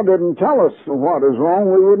the law didn't tell us what is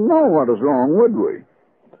wrong, we wouldn't know what is wrong, would we?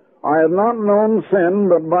 I have not known sin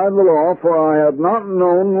but by the law, for I have not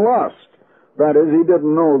known lust. That is, he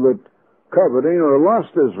didn't know that coveting or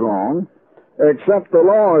lust is wrong, except the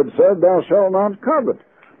law had said, thou shalt not covet.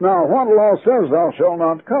 Now, what law says thou shalt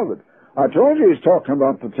not covet? I told you he's talking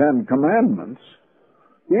about the Ten Commandments.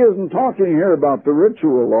 He isn't talking here about the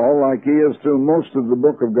ritual law like he is through most of the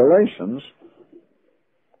book of Galatians.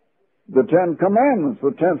 The Ten Commandments,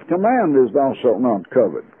 the 10th command is thou shalt not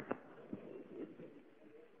covet.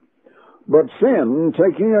 But sin,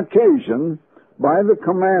 taking occasion by the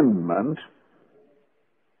commandment,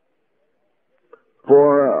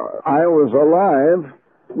 for I was alive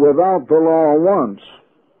without the law once.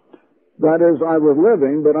 That is, I was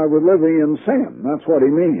living, but I was living in sin. That's what he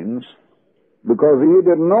means. Because he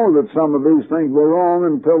didn't know that some of these things were wrong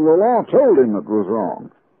until the law told him it was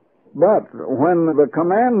wrong. But when the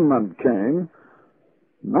commandment came,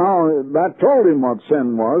 now that told him what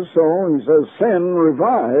sin was, so he says sin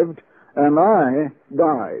revived and I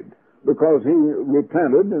died. Because he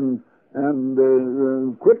repented and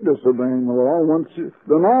quit disobeying the law once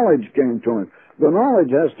the knowledge came to him. The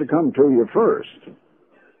knowledge has to come to you first.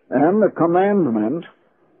 And the commandment,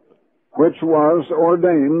 which was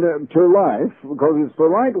ordained to life, because it's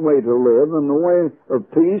the right way to live, and the way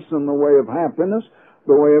of peace, and the way of happiness,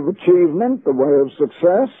 the way of achievement, the way of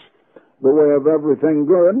success, the way of everything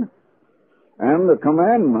good, and the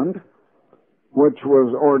commandment, which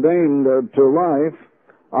was ordained to life,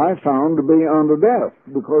 I found to be unto death,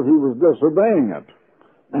 because he was disobeying it.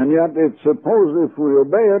 And yet it's supposed if we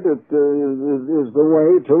obey it, it is the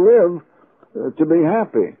way to live, to be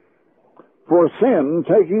happy. For sin,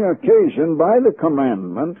 taking occasion by the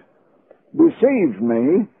commandment, deceived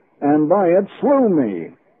me, and by it slew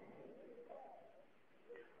me.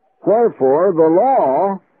 Wherefore, the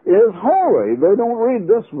law is holy. They don't read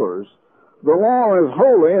this verse. The law is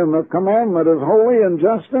holy, and the commandment is holy and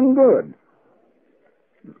just and good.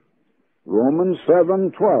 Romans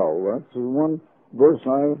 7:12. That's the one verse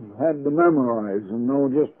I've had to memorize and know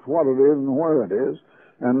just what it is and where it is.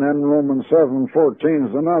 And then Romans 7:14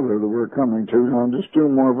 is another that we're coming to now, just two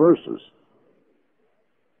more verses.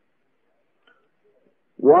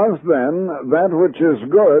 Was then that which is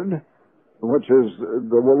good, which is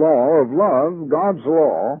the law of love, God's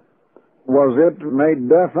law, was it made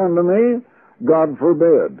death unto me? God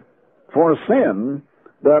forbid. For sin,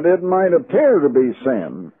 that it might appear to be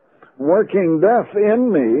sin, working death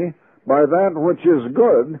in me by that which is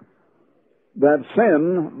good, that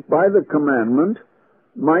sin, by the commandment,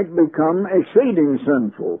 might become exceeding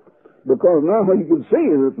sinful. Because now he could see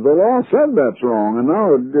that the law said that's wrong, and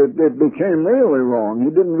now it became really wrong. He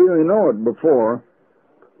didn't really know it before.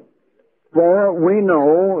 For we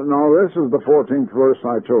know, now this is the 14th verse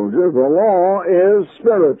I told you, the law is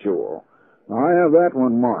spiritual. Now I have that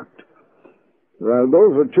one marked.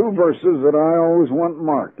 Those are two verses that I always want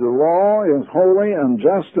marked. The law is holy and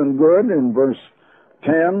just and good in verse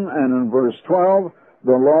 10, and in verse 12,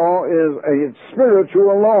 the law is a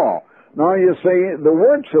spiritual law. Now you see, the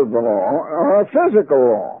works of the law are a physical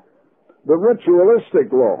law, the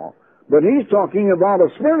ritualistic law. But he's talking about a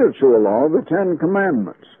spiritual law, the Ten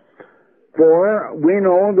Commandments. For we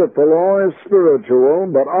know that the law is spiritual,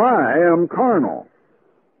 but I am carnal,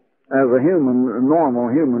 as a normal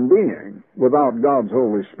human being, without God's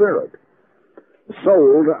Holy Spirit,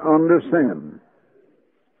 sold under sin.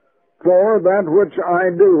 For that which I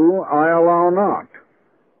do, I allow not.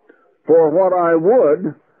 For what I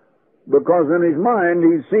would, because in his mind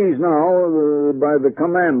he sees now by the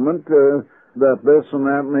commandment that this and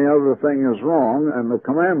that and the other thing is wrong, and the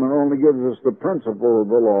commandment only gives us the principle of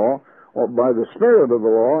the law, or by the spirit of the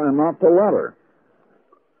law, and not the letter.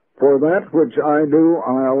 For that which I do,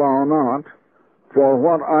 I allow not. For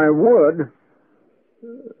what I would,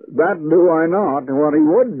 that do I not. And what he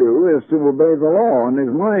would do is to obey the law. In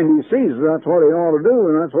his mind he sees that's what he ought to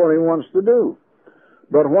do, and that's what he wants to do.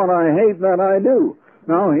 But what I hate, that I do.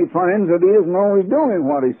 Now he finds that he isn't always doing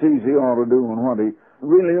what he sees he ought to do and what he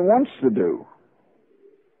really wants to do.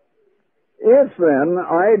 If then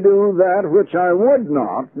I do that which I would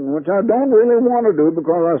not, and which I don't really want to do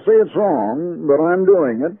because I see it's wrong, but I'm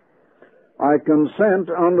doing it, I consent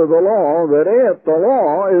under the law that the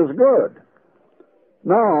law is good.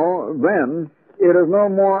 Now, then, it is no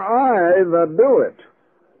more I that do it,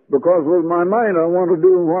 because with my mind I want to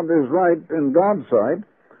do what is right in God's sight,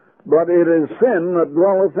 but it is sin that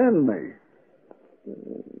dwelleth in me.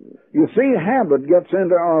 You see, habit gets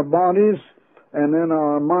into our bodies and in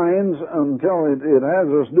our minds until it has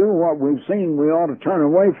us do what we've seen we ought to turn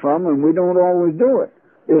away from, and we don't always do it.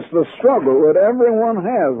 It's the struggle that everyone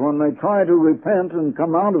has when they try to repent and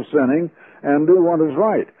come out of sinning and do what is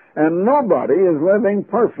right. And nobody is living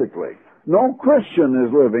perfectly. No Christian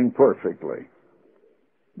is living perfectly.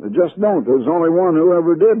 They just don't. There's only one who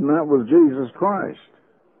ever did, and that was Jesus Christ.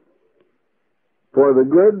 For the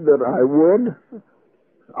good that I would,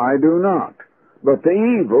 I do not. But the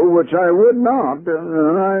evil which I would not,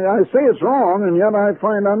 and I say it's wrong, and yet I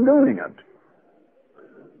find I'm doing it.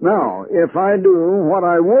 Now, if I do what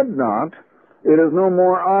I would not, it is no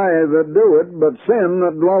more I that do it, but sin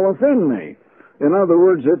that dwelleth in me. In other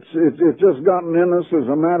words, it's just gotten in us as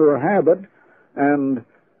a matter of habit,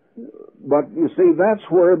 but you see, that's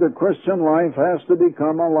where the Christian life has to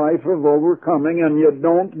become a life of overcoming, and you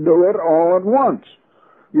don't do it all at once.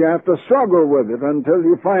 You have to struggle with it until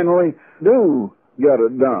you finally do get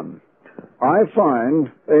it done. I find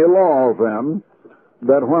a law then,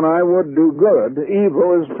 that when I would do good,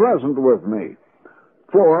 evil is present with me.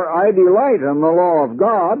 For I delight in the law of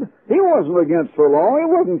God. He wasn't against the law. He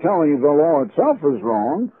wasn't telling you the law itself is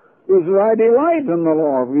wrong. He said, I delight in the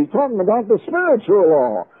law. He's talking about the spiritual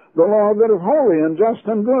law, the law that is holy and just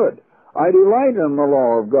and good. I delight in the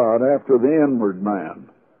law of God after the inward man.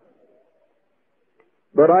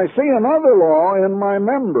 But I see another law in my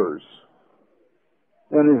members,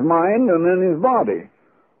 in his mind and in his body,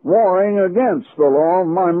 warring against the law of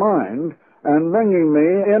my mind and bringing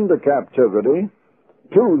me into captivity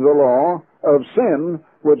to the law of sin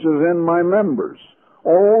which is in my members.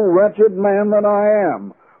 O wretched man that I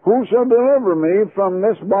am, who shall deliver me from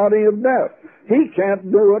this body of death? He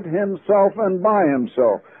can't do it himself and by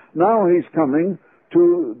himself. Now he's coming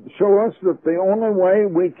to show us that the only way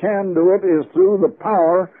we can do it is through the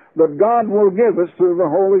power that God will give us through the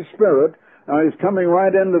Holy Spirit. Now, he's coming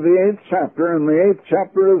right into the 8th chapter, and the 8th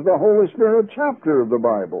chapter is the Holy Spirit chapter of the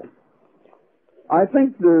Bible. I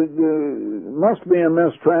think there must be a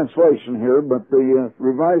mistranslation here, but the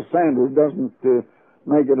Revised Standard doesn't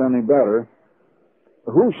make it any better.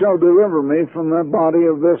 Who shall deliver me from the body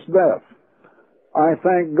of this death? I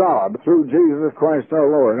thank God through Jesus Christ our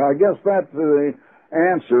Lord. I guess that's the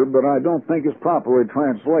answer, but I don't think it's properly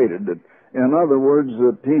translated. In other words,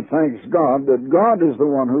 that he thanks God that God is the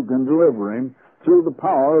one who can deliver him through the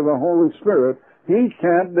power of the Holy Spirit. He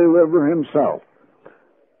can't deliver himself.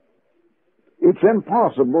 It's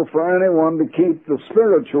impossible for anyone to keep the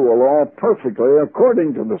spiritual law perfectly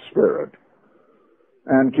according to the Spirit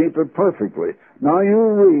and keep it perfectly. Now you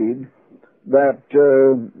read that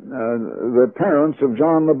the parents of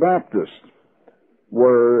John the Baptist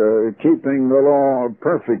were keeping the law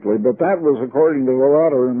perfectly, but that was according to the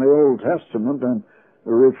letter in the Old Testament and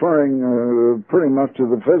referring pretty much to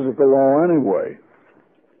the physical law anyway.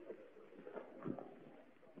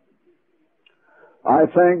 I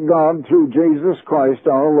thank God through Jesus Christ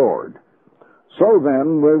our Lord. So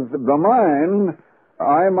then, with the mind,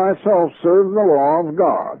 I myself serve the law of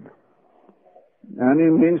God, and he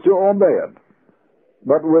means to obey it.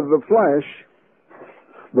 But with the flesh,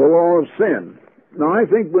 the law of sin. Now, I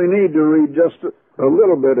think we need to read just a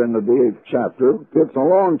little bit into the 8th chapter. It's a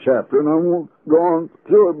long chapter, and I won't go on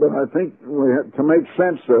through it, but I think to make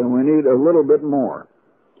sense there, we need a little bit more.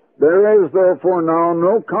 There is therefore now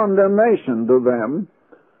no condemnation to them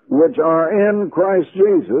which are in Christ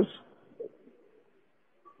Jesus,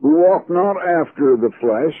 who walk not after the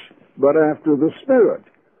flesh, but after the Spirit.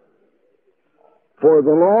 For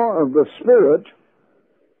the law of the Spirit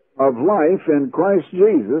of life in Christ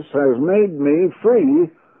Jesus has made me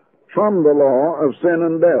free from the law of sin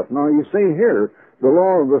and death. Now you see here, the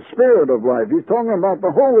law of the Spirit of life. He's talking about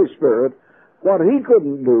the Holy Spirit, what he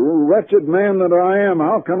couldn't do. Wretched man that I am,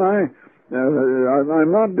 how can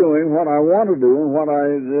I'm not doing what I want to do and what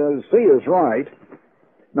I see is right.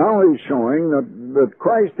 Now he's showing that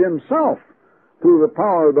Christ himself, through the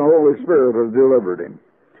power of the Holy Spirit, has delivered him.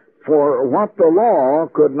 For what the law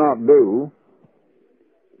could not do,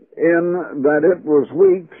 in that it was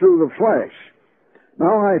weak through the flesh.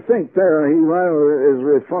 Now I think there he rather is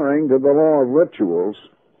referring to the law of rituals.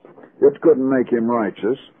 It couldn't make him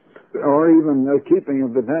righteous, or even the keeping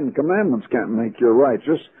of the 10 Commandments can't make you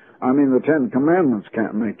righteous. I mean, the 10 Commandments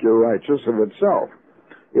can't make you righteous of itself.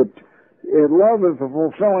 Love is the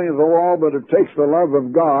fulfilling of the law, but it takes the love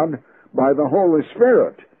of God by the Holy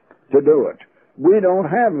Spirit to do it. We don't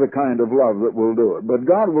have the kind of love that will do it, but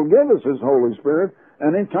God will give us his Holy Spirit,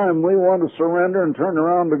 anytime we want to surrender and turn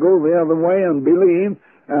around to go the other way and believe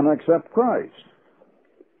and accept Christ.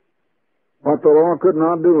 What the law could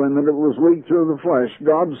not do, in that it was weak through the flesh,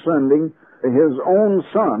 God sending His own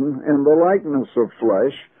Son in the likeness of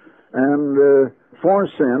flesh, and for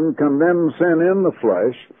sin, condemned sin in the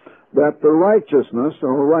flesh, that the righteousness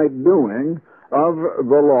or right doing of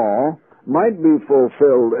the law might be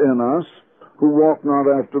fulfilled in us, who walk not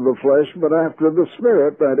after the flesh, but after the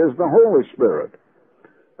Spirit, that is, the Holy Spirit.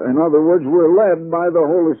 In other words, we're led by the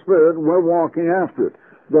Holy Spirit, and we're walking after it.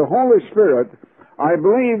 The Holy Spirit, I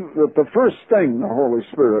believe that the first thing the Holy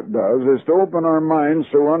Spirit does is to open our minds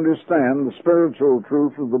to understand the spiritual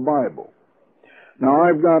truth of the Bible. Now,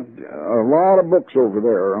 I've got a lot of books over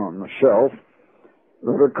there on the shelf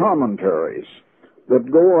that are commentaries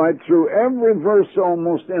that go right through every verse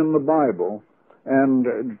almost in the Bible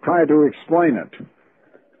and try to explain it.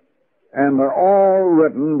 And they're all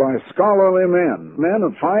written by scholarly men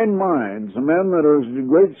of fine minds, men that are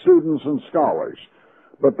great students and scholars,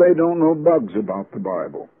 but they don't know bugs about the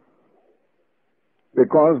Bible.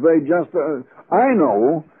 Because they just, I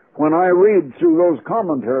know when I read through those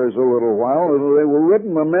commentaries a little while, they were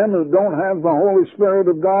written by men who don't have the Holy Spirit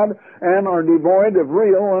of God and are devoid of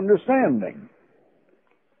real understanding.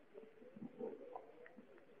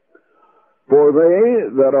 For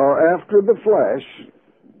they that are after the flesh,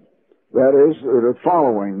 that is, that are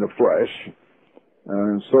following the flesh,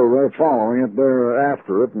 and so they're following it, they're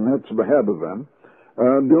after it, and it's ahead of them,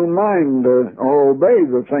 do mind or obey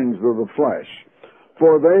the things of the flesh.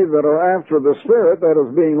 For they that are after the Spirit, that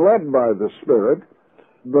is being led by the Spirit,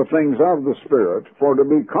 the things of the Spirit, for to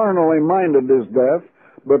be carnally minded is death,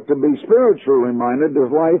 but to be spiritually minded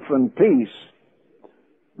is life and peace.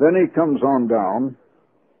 Then he comes on down,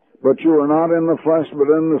 but you are not in the flesh, but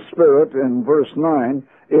in the Spirit, in verse 9,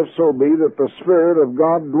 if so be that the Spirit of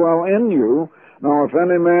God dwell in you. Now, if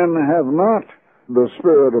any man have not the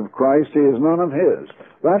Spirit of Christ, he is none of his.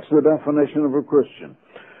 That's the definition of a Christian.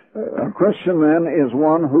 A Christian, then, is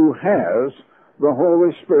one who has the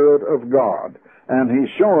Holy Spirit of God. And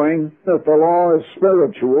he's showing that the law is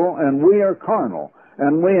spiritual and we are carnal.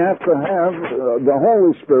 And we have to have the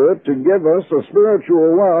Holy Spirit to give us a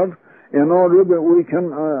spiritual love in order that we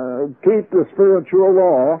can keep the spiritual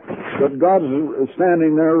law, that God's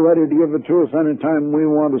standing there ready to give it to us anytime we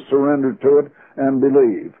want to surrender to it and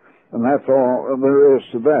believe. And that's all there is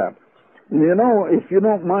to that. You know, if you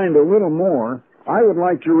don't mind a little more, I would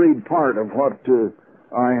like to read part of what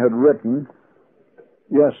I had written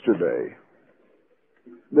yesterday.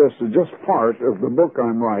 This is just part of the book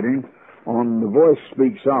I'm writing on The Voice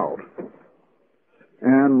Speaks Out.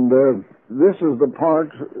 And this is the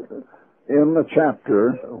part in the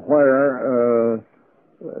chapter where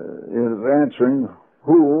is answering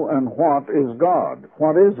who and what is God.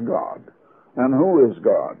 What is God? And who is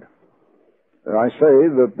God? I say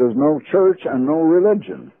that there's no church and no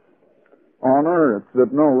religion on earth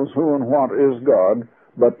that knows who and what is God,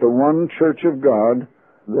 but the one church of God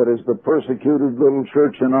that is the persecuted little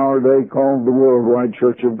church in our day called the Worldwide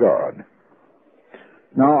Church of God.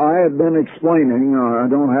 Now, I had been explaining, I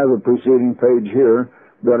don't have the preceding page here,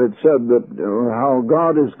 but it said that how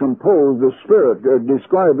God is composed of spirit,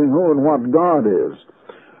 describing who and what God is.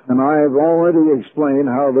 And I have already explained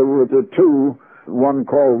how there were the two, one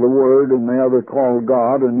called the Word and the other called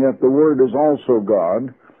God, and yet the Word is also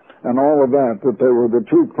God, and all of that there were the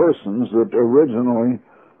two persons that originally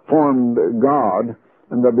formed God,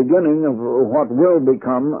 and the beginning of what will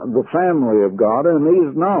become the family of God, and he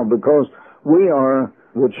is now, because we are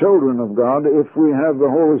the children of God if we have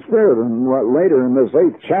the Holy Spirit. And later in this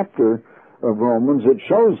 8th chapter of Romans, it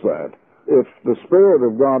shows that. If the Spirit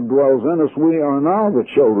of God dwells in us, we are now the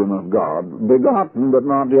children of God, begotten but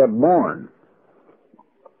not yet born.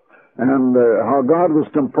 And how God was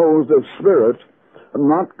composed of spirit,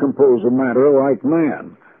 not composed of matter like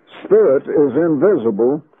man. Spirit is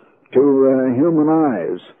invisible to human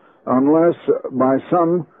eyes unless by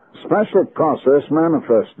some special process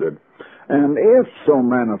manifested. And if so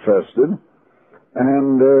manifested,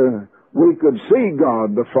 and we could see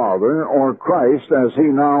God the Father, or Christ as he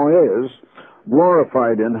now is,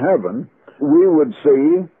 glorified in heaven, we would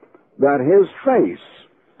see that his face,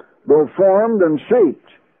 though formed and shaped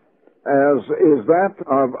as is that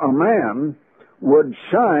of a man, would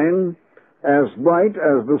shine as bright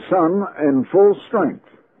as the sun in full strength.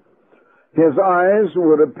 His eyes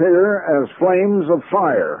would appear as flames of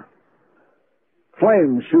fire,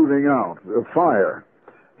 flames shooting out of fire.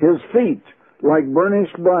 His feet like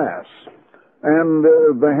burnished brass, and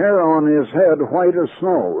the hair on his head white as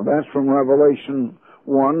snow. That's from Revelation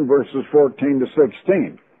 1, verses 14 to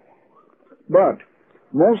 16. But,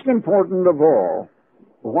 most important of all,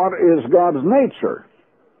 what is God's nature?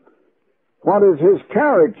 What is His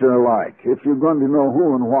character like, if you're going to know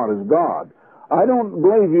who and what is God? I don't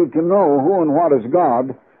believe you can know who and what is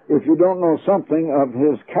God if you don't know something of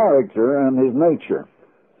His character and His nature.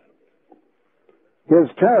 His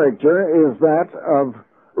character is that of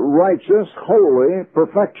righteous, holy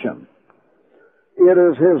perfection. It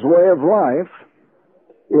is His way of life.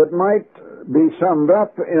 It might be summed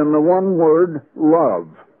up in the one word, love,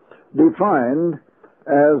 defined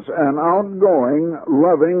as an outgoing,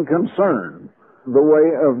 loving concern, the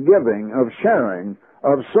way of giving, of sharing,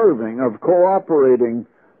 of serving, of cooperating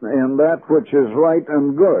in that which is right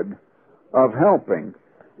and good, of helping.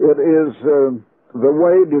 It is the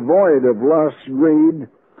way devoid of lust, greed,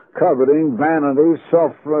 coveting, vanity,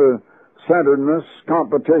 self-centeredness,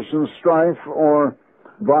 competition, strife, or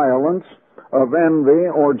violence, of envy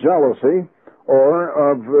or jealousy,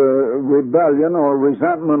 or of rebellion or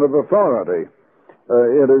resentment of authority.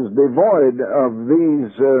 It is devoid of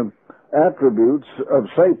these attributes of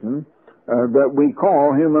Satan that we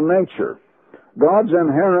call human nature. God's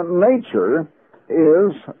inherent nature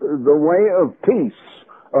is the way of peace,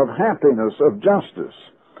 of happiness, of justice,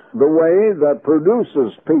 the way that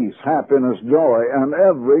produces peace, happiness, joy, and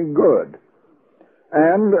every good.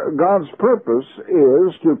 And God's purpose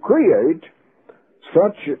is to create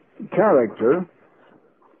such character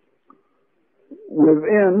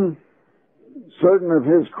within certain of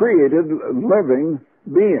His created living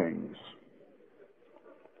beings.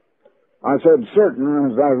 I said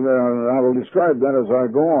certain, as I will describe that as I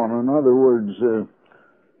go on. In other words,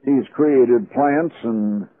 He's created plants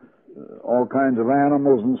and all kinds of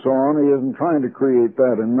animals and so on. He isn't trying to create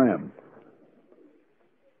that in men.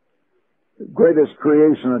 Greatest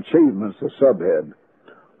creation achievements, the subhead.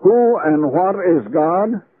 Who and what is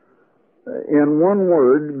God? In one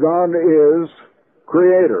word, God is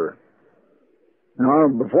Creator. Now,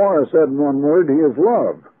 before I said in one word, He is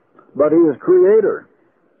love, but He is Creator.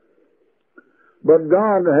 But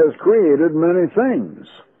God has created many things.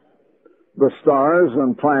 The stars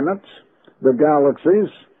and planets, the galaxies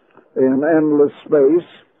in endless space,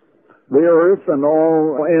 the earth and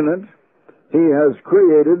all in it. He has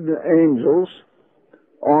created angels.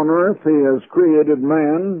 On earth He has created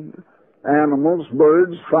man, animals,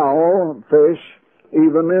 birds, fowl, fish,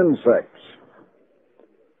 even insects.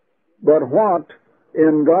 But what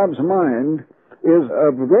in God's mind is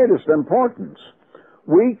of greatest importance?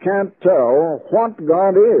 We can't tell what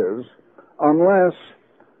God is unless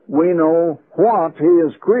we know what He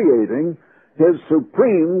is creating, His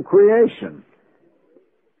supreme creation.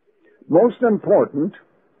 Most important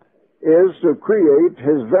is to create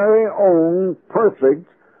His very own perfect,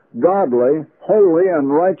 godly, holy, and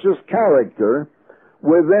righteous character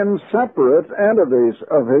within separate entities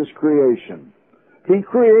of His creation. He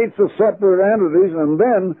creates the separate entities and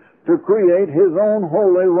then to create His own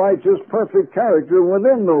holy, righteous, perfect character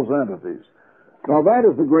within those entities. Now that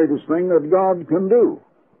is the greatest thing that God can do.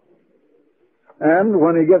 And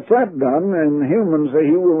when He gets that done, in humans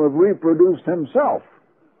He will have reproduced Himself.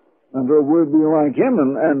 And we'll be like Him,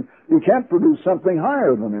 and you can't produce something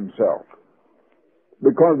higher than Himself.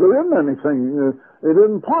 Because there isn't anything, it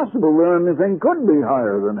isn't possible that anything could be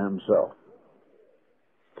higher than Himself.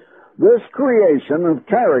 This creation of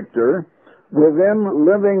character within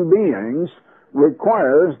living beings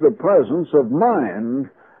requires the presence of mind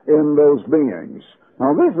in those beings.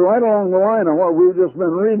 Now this is right along the line of what we've just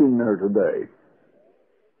been reading there today.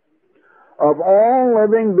 Of all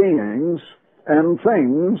living beings and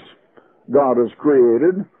things God has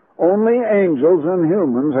created, only angels and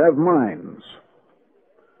humans have minds.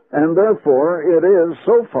 And therefore it is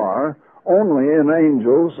so far only in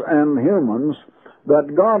angels and humans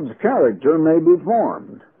that God's character may be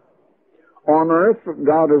formed. On earth,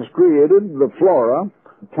 God has created the flora,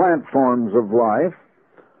 plant forms of life.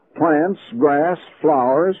 Plants, grass,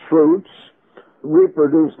 flowers, fruits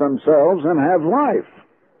reproduce themselves and have life,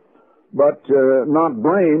 but not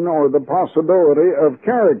brain or the possibility of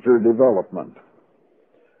character development.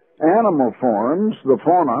 Animal forms, the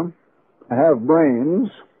fauna, have brains,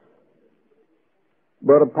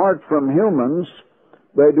 but apart from humans,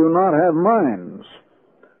 they do not have minds.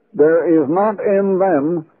 There is not in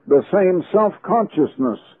them the same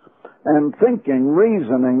self-consciousness and thinking,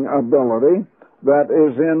 reasoning ability that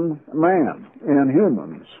is in man, in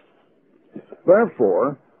humans.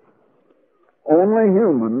 Therefore, only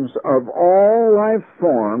humans of all life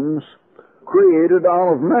forms created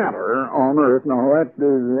out of matter on earth, now that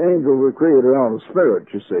the angels were created out of spirit,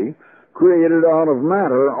 you see, created out of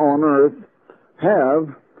matter on earth,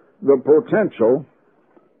 have the potential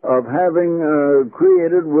of having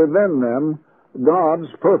created within them God's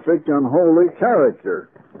perfect and holy character.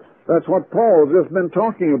 That's what Paul has just been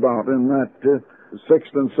talking about in that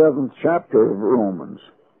 6th and 7th chapter of Romans.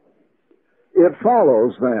 It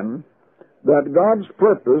follows, then, that God's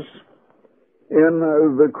purpose in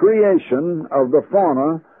the creation of the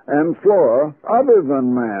fauna and flora, other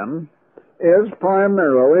than man, is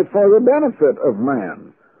primarily for the benefit of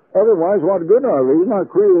man. Otherwise, what good are they? He's not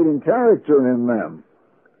creating character in them.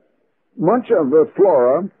 Much of the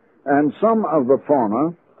flora and some of the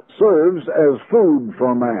fauna serves as food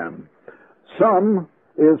for man. Some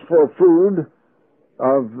is for food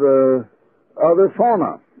of other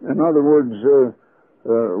fauna. In other words,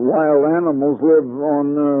 wild animals live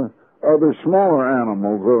on other smaller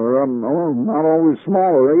animals, or not always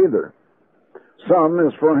smaller either. Some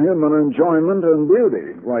is for human enjoyment and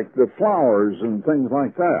beauty, like the flowers and things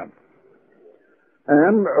like that.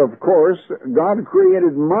 And, of course, God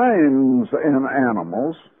created minds in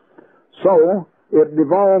animals, so it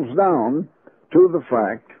devolves down to the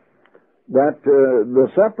fact that the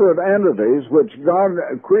separate entities which God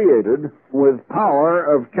created with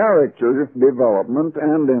power of character development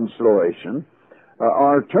and installation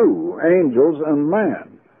are two, angels and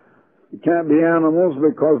man. It can't be animals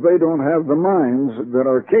because they don't have the minds that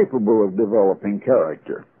are capable of developing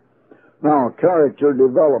character. Now, character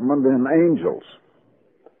development in angels.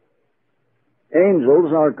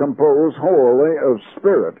 Angels are composed wholly of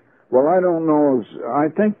spirit. Well, I don't know. I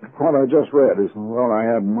think what I just read is what I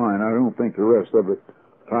had in mind. I don't think the rest of it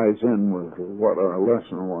ties in with what our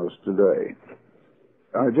lesson was today.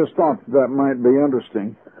 I just thought that might be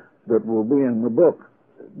interesting, that will be in the book,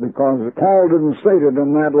 because Paul didn't state it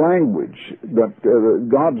in that language, that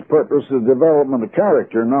God's purpose is development of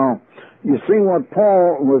character. Now, you see what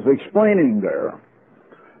Paul was explaining there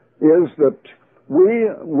is that we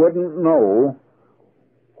wouldn't know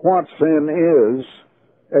what sin is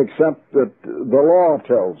except that the law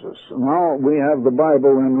tells us. Now we have the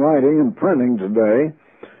Bible in writing and printing today,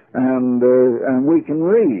 and we can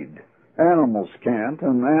read. Animals can't,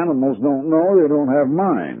 and animals don't know, they don't have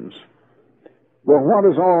minds. Well, what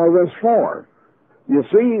is all of this for? You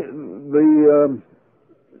see,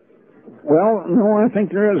 well, no, I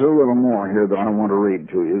think there is a little more here that I want to read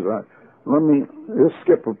to you. Let me just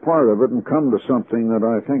skip a part of it and come to something that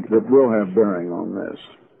I think that will have bearing on this.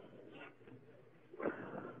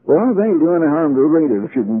 Well, I don't think it'll do any harm to read it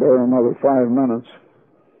if you can bear another 5 minutes.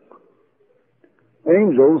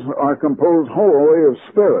 Angels are composed wholly of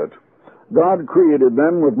spirit. God created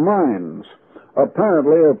them with minds.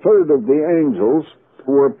 Apparently, a third of the angels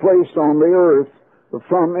were placed on the earth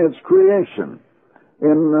from its creation.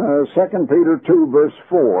 In 2 Peter 2, verse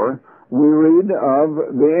 4, we read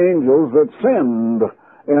of the angels that sinned,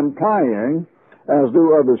 implying, as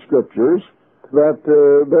do other scriptures, that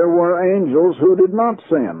there were angels who did not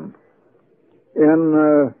sin.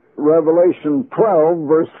 In Revelation 12,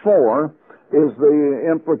 verse 4, is the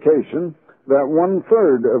implication that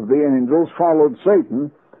 1/3 of the angels followed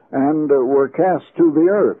Satan and were cast to the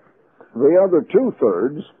earth. The other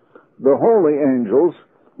 2/3, the holy angels,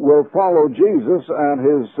 will follow Jesus at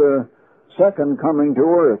his second coming to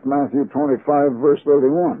earth, Matthew 25, verse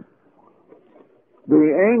 31.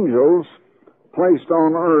 The angels placed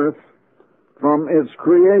on earth from its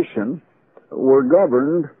creation were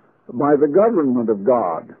governed by the government of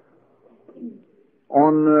God.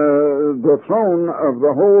 On the throne of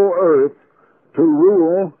the whole earth to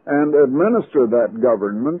rule and administer that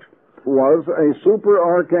government was a super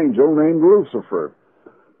archangel named Lucifer.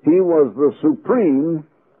 He was the supreme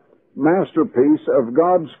masterpiece of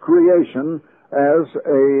God's creation as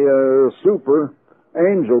a super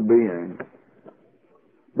angel being.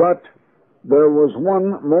 But there was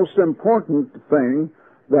one most important thing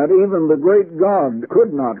that even the great God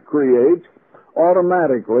could not create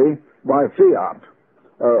automatically by fiat,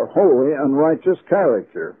 holy and righteous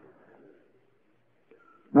character.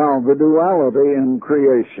 Now, the duality in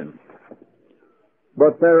creation.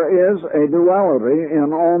 But there is a duality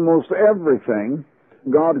in almost everything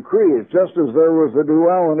God creates, just as there was a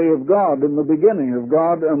duality of God in the beginning, of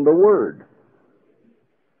God and the Word.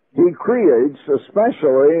 He creates,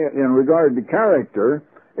 especially in regard to character,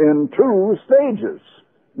 in 2 stages,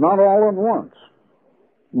 not all at once,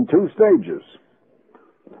 in 2 stages.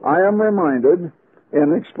 I am reminded,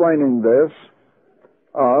 in explaining this,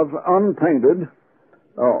 of unpainted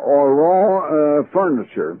or raw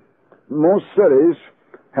furniture. Most cities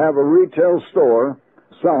have a retail store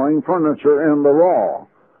selling furniture in the raw,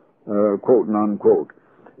 quote and unquote.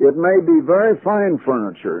 It may be very fine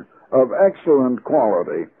furniture of excellent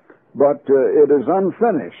quality, but it is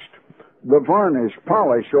unfinished. The varnish,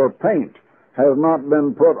 polish, or paint has not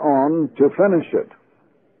been put on to finish it.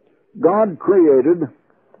 God created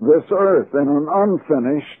this earth in an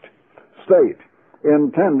unfinished state,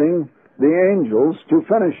 intending the angels to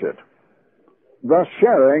finish it, thus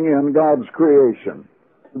sharing in God's creation.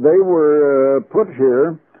 They were put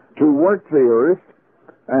here to work the earth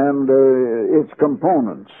and its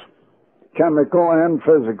components, chemical and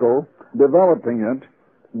physical, developing it,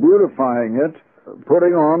 beautifying it,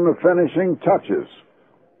 putting on the finishing touches.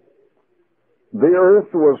 The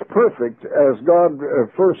earth was perfect as God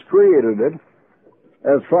first created it,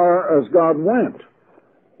 as far as God went.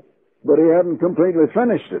 But he hadn't completely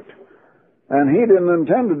finished it. And he didn't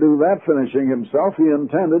intend to do that finishing himself. He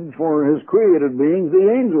intended for his created beings,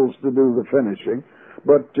 the angels, to do the finishing.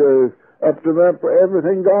 But up to that,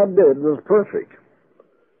 everything God did was perfect.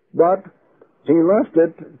 But he left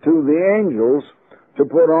it to the angels to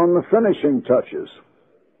put on the finishing touches,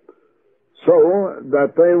 so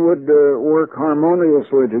that they would work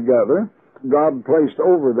harmoniously together. God placed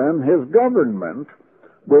over them his government,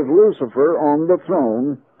 with Lucifer on the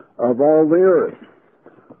throne of all the earth.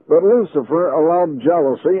 But Lucifer allowed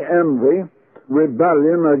jealousy, envy,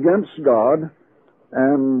 rebellion against God,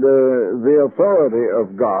 and the authority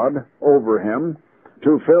of God over him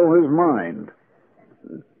to fill his mind.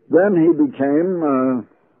 Then he became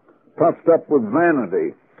puffed up with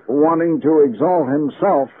vanity, wanting to exalt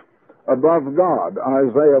himself above God.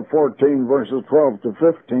 Isaiah 14, verses 12 to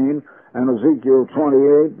 15, and Ezekiel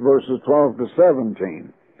 28, verses 12 to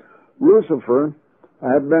 17. Lucifer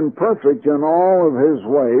had been perfect in all of his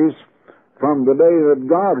ways from the day that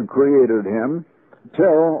God created him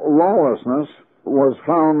till lawlessness was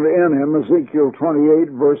found in him, Ezekiel 28,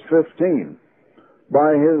 verse 15.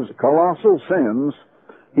 By his colossal sins,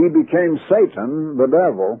 he became Satan, the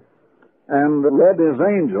devil, and led his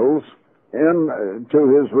angels into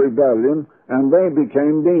his rebellion, and they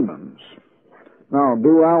became demons. Now,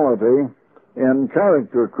 duality in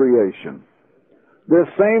character creation. This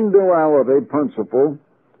same duality principle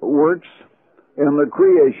works in the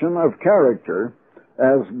creation of character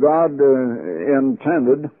as God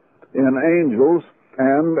intended in angels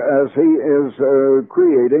and as he is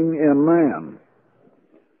creating in man.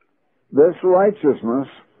 This righteousness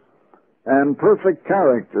and perfect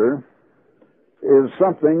character is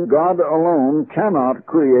something God alone cannot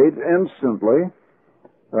create instantly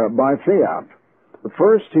by fiat.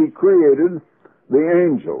 First, he created the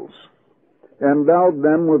angels, endowed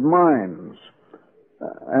them with minds,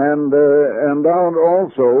 and endowed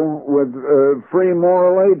also with free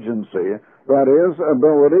moral agency, that is,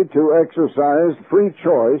 ability to exercise free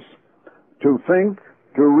choice, to think,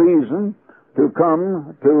 to reason, to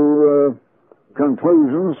come to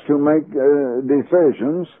conclusions, to make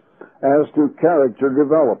decisions as to character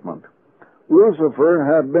development. Lucifer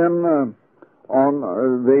had been on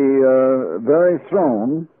the very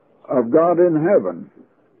throne of God in heaven,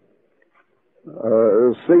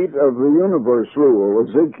 seat of the universe rule,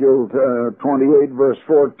 Ezekiel 28, verse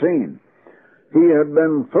 14. He had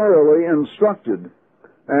been thoroughly instructed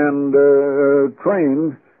and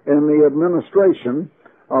trained in the administration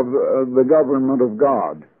of the government of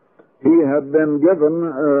God. He had been given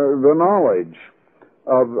the knowledge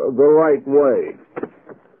of the right way.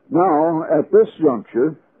 Now, at this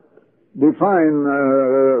juncture, define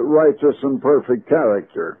righteous and perfect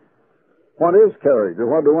character. What is character?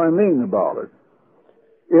 What do I mean about it?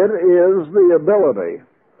 It is the ability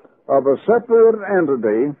of a separate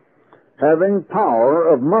entity having power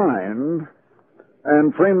of mind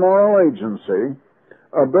and free moral agency,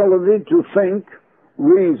 ability to think,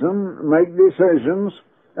 reason, make decisions,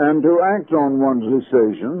 and to act on one's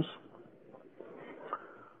decisions,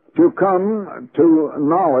 to come to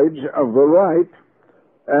knowledge of the right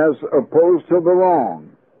as opposed to the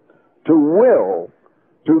wrong, to will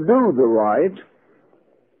to do the right,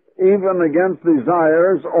 even against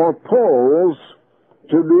desires or pulls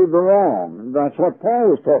to do the wrong. That's what Paul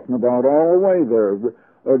was talking about all the way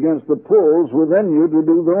there, against the pulls within you to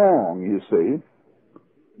do the wrong, you see.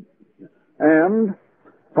 And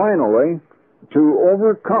finally, to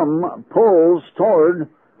overcome pulls toward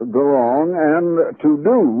the wrong and to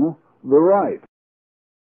do the right.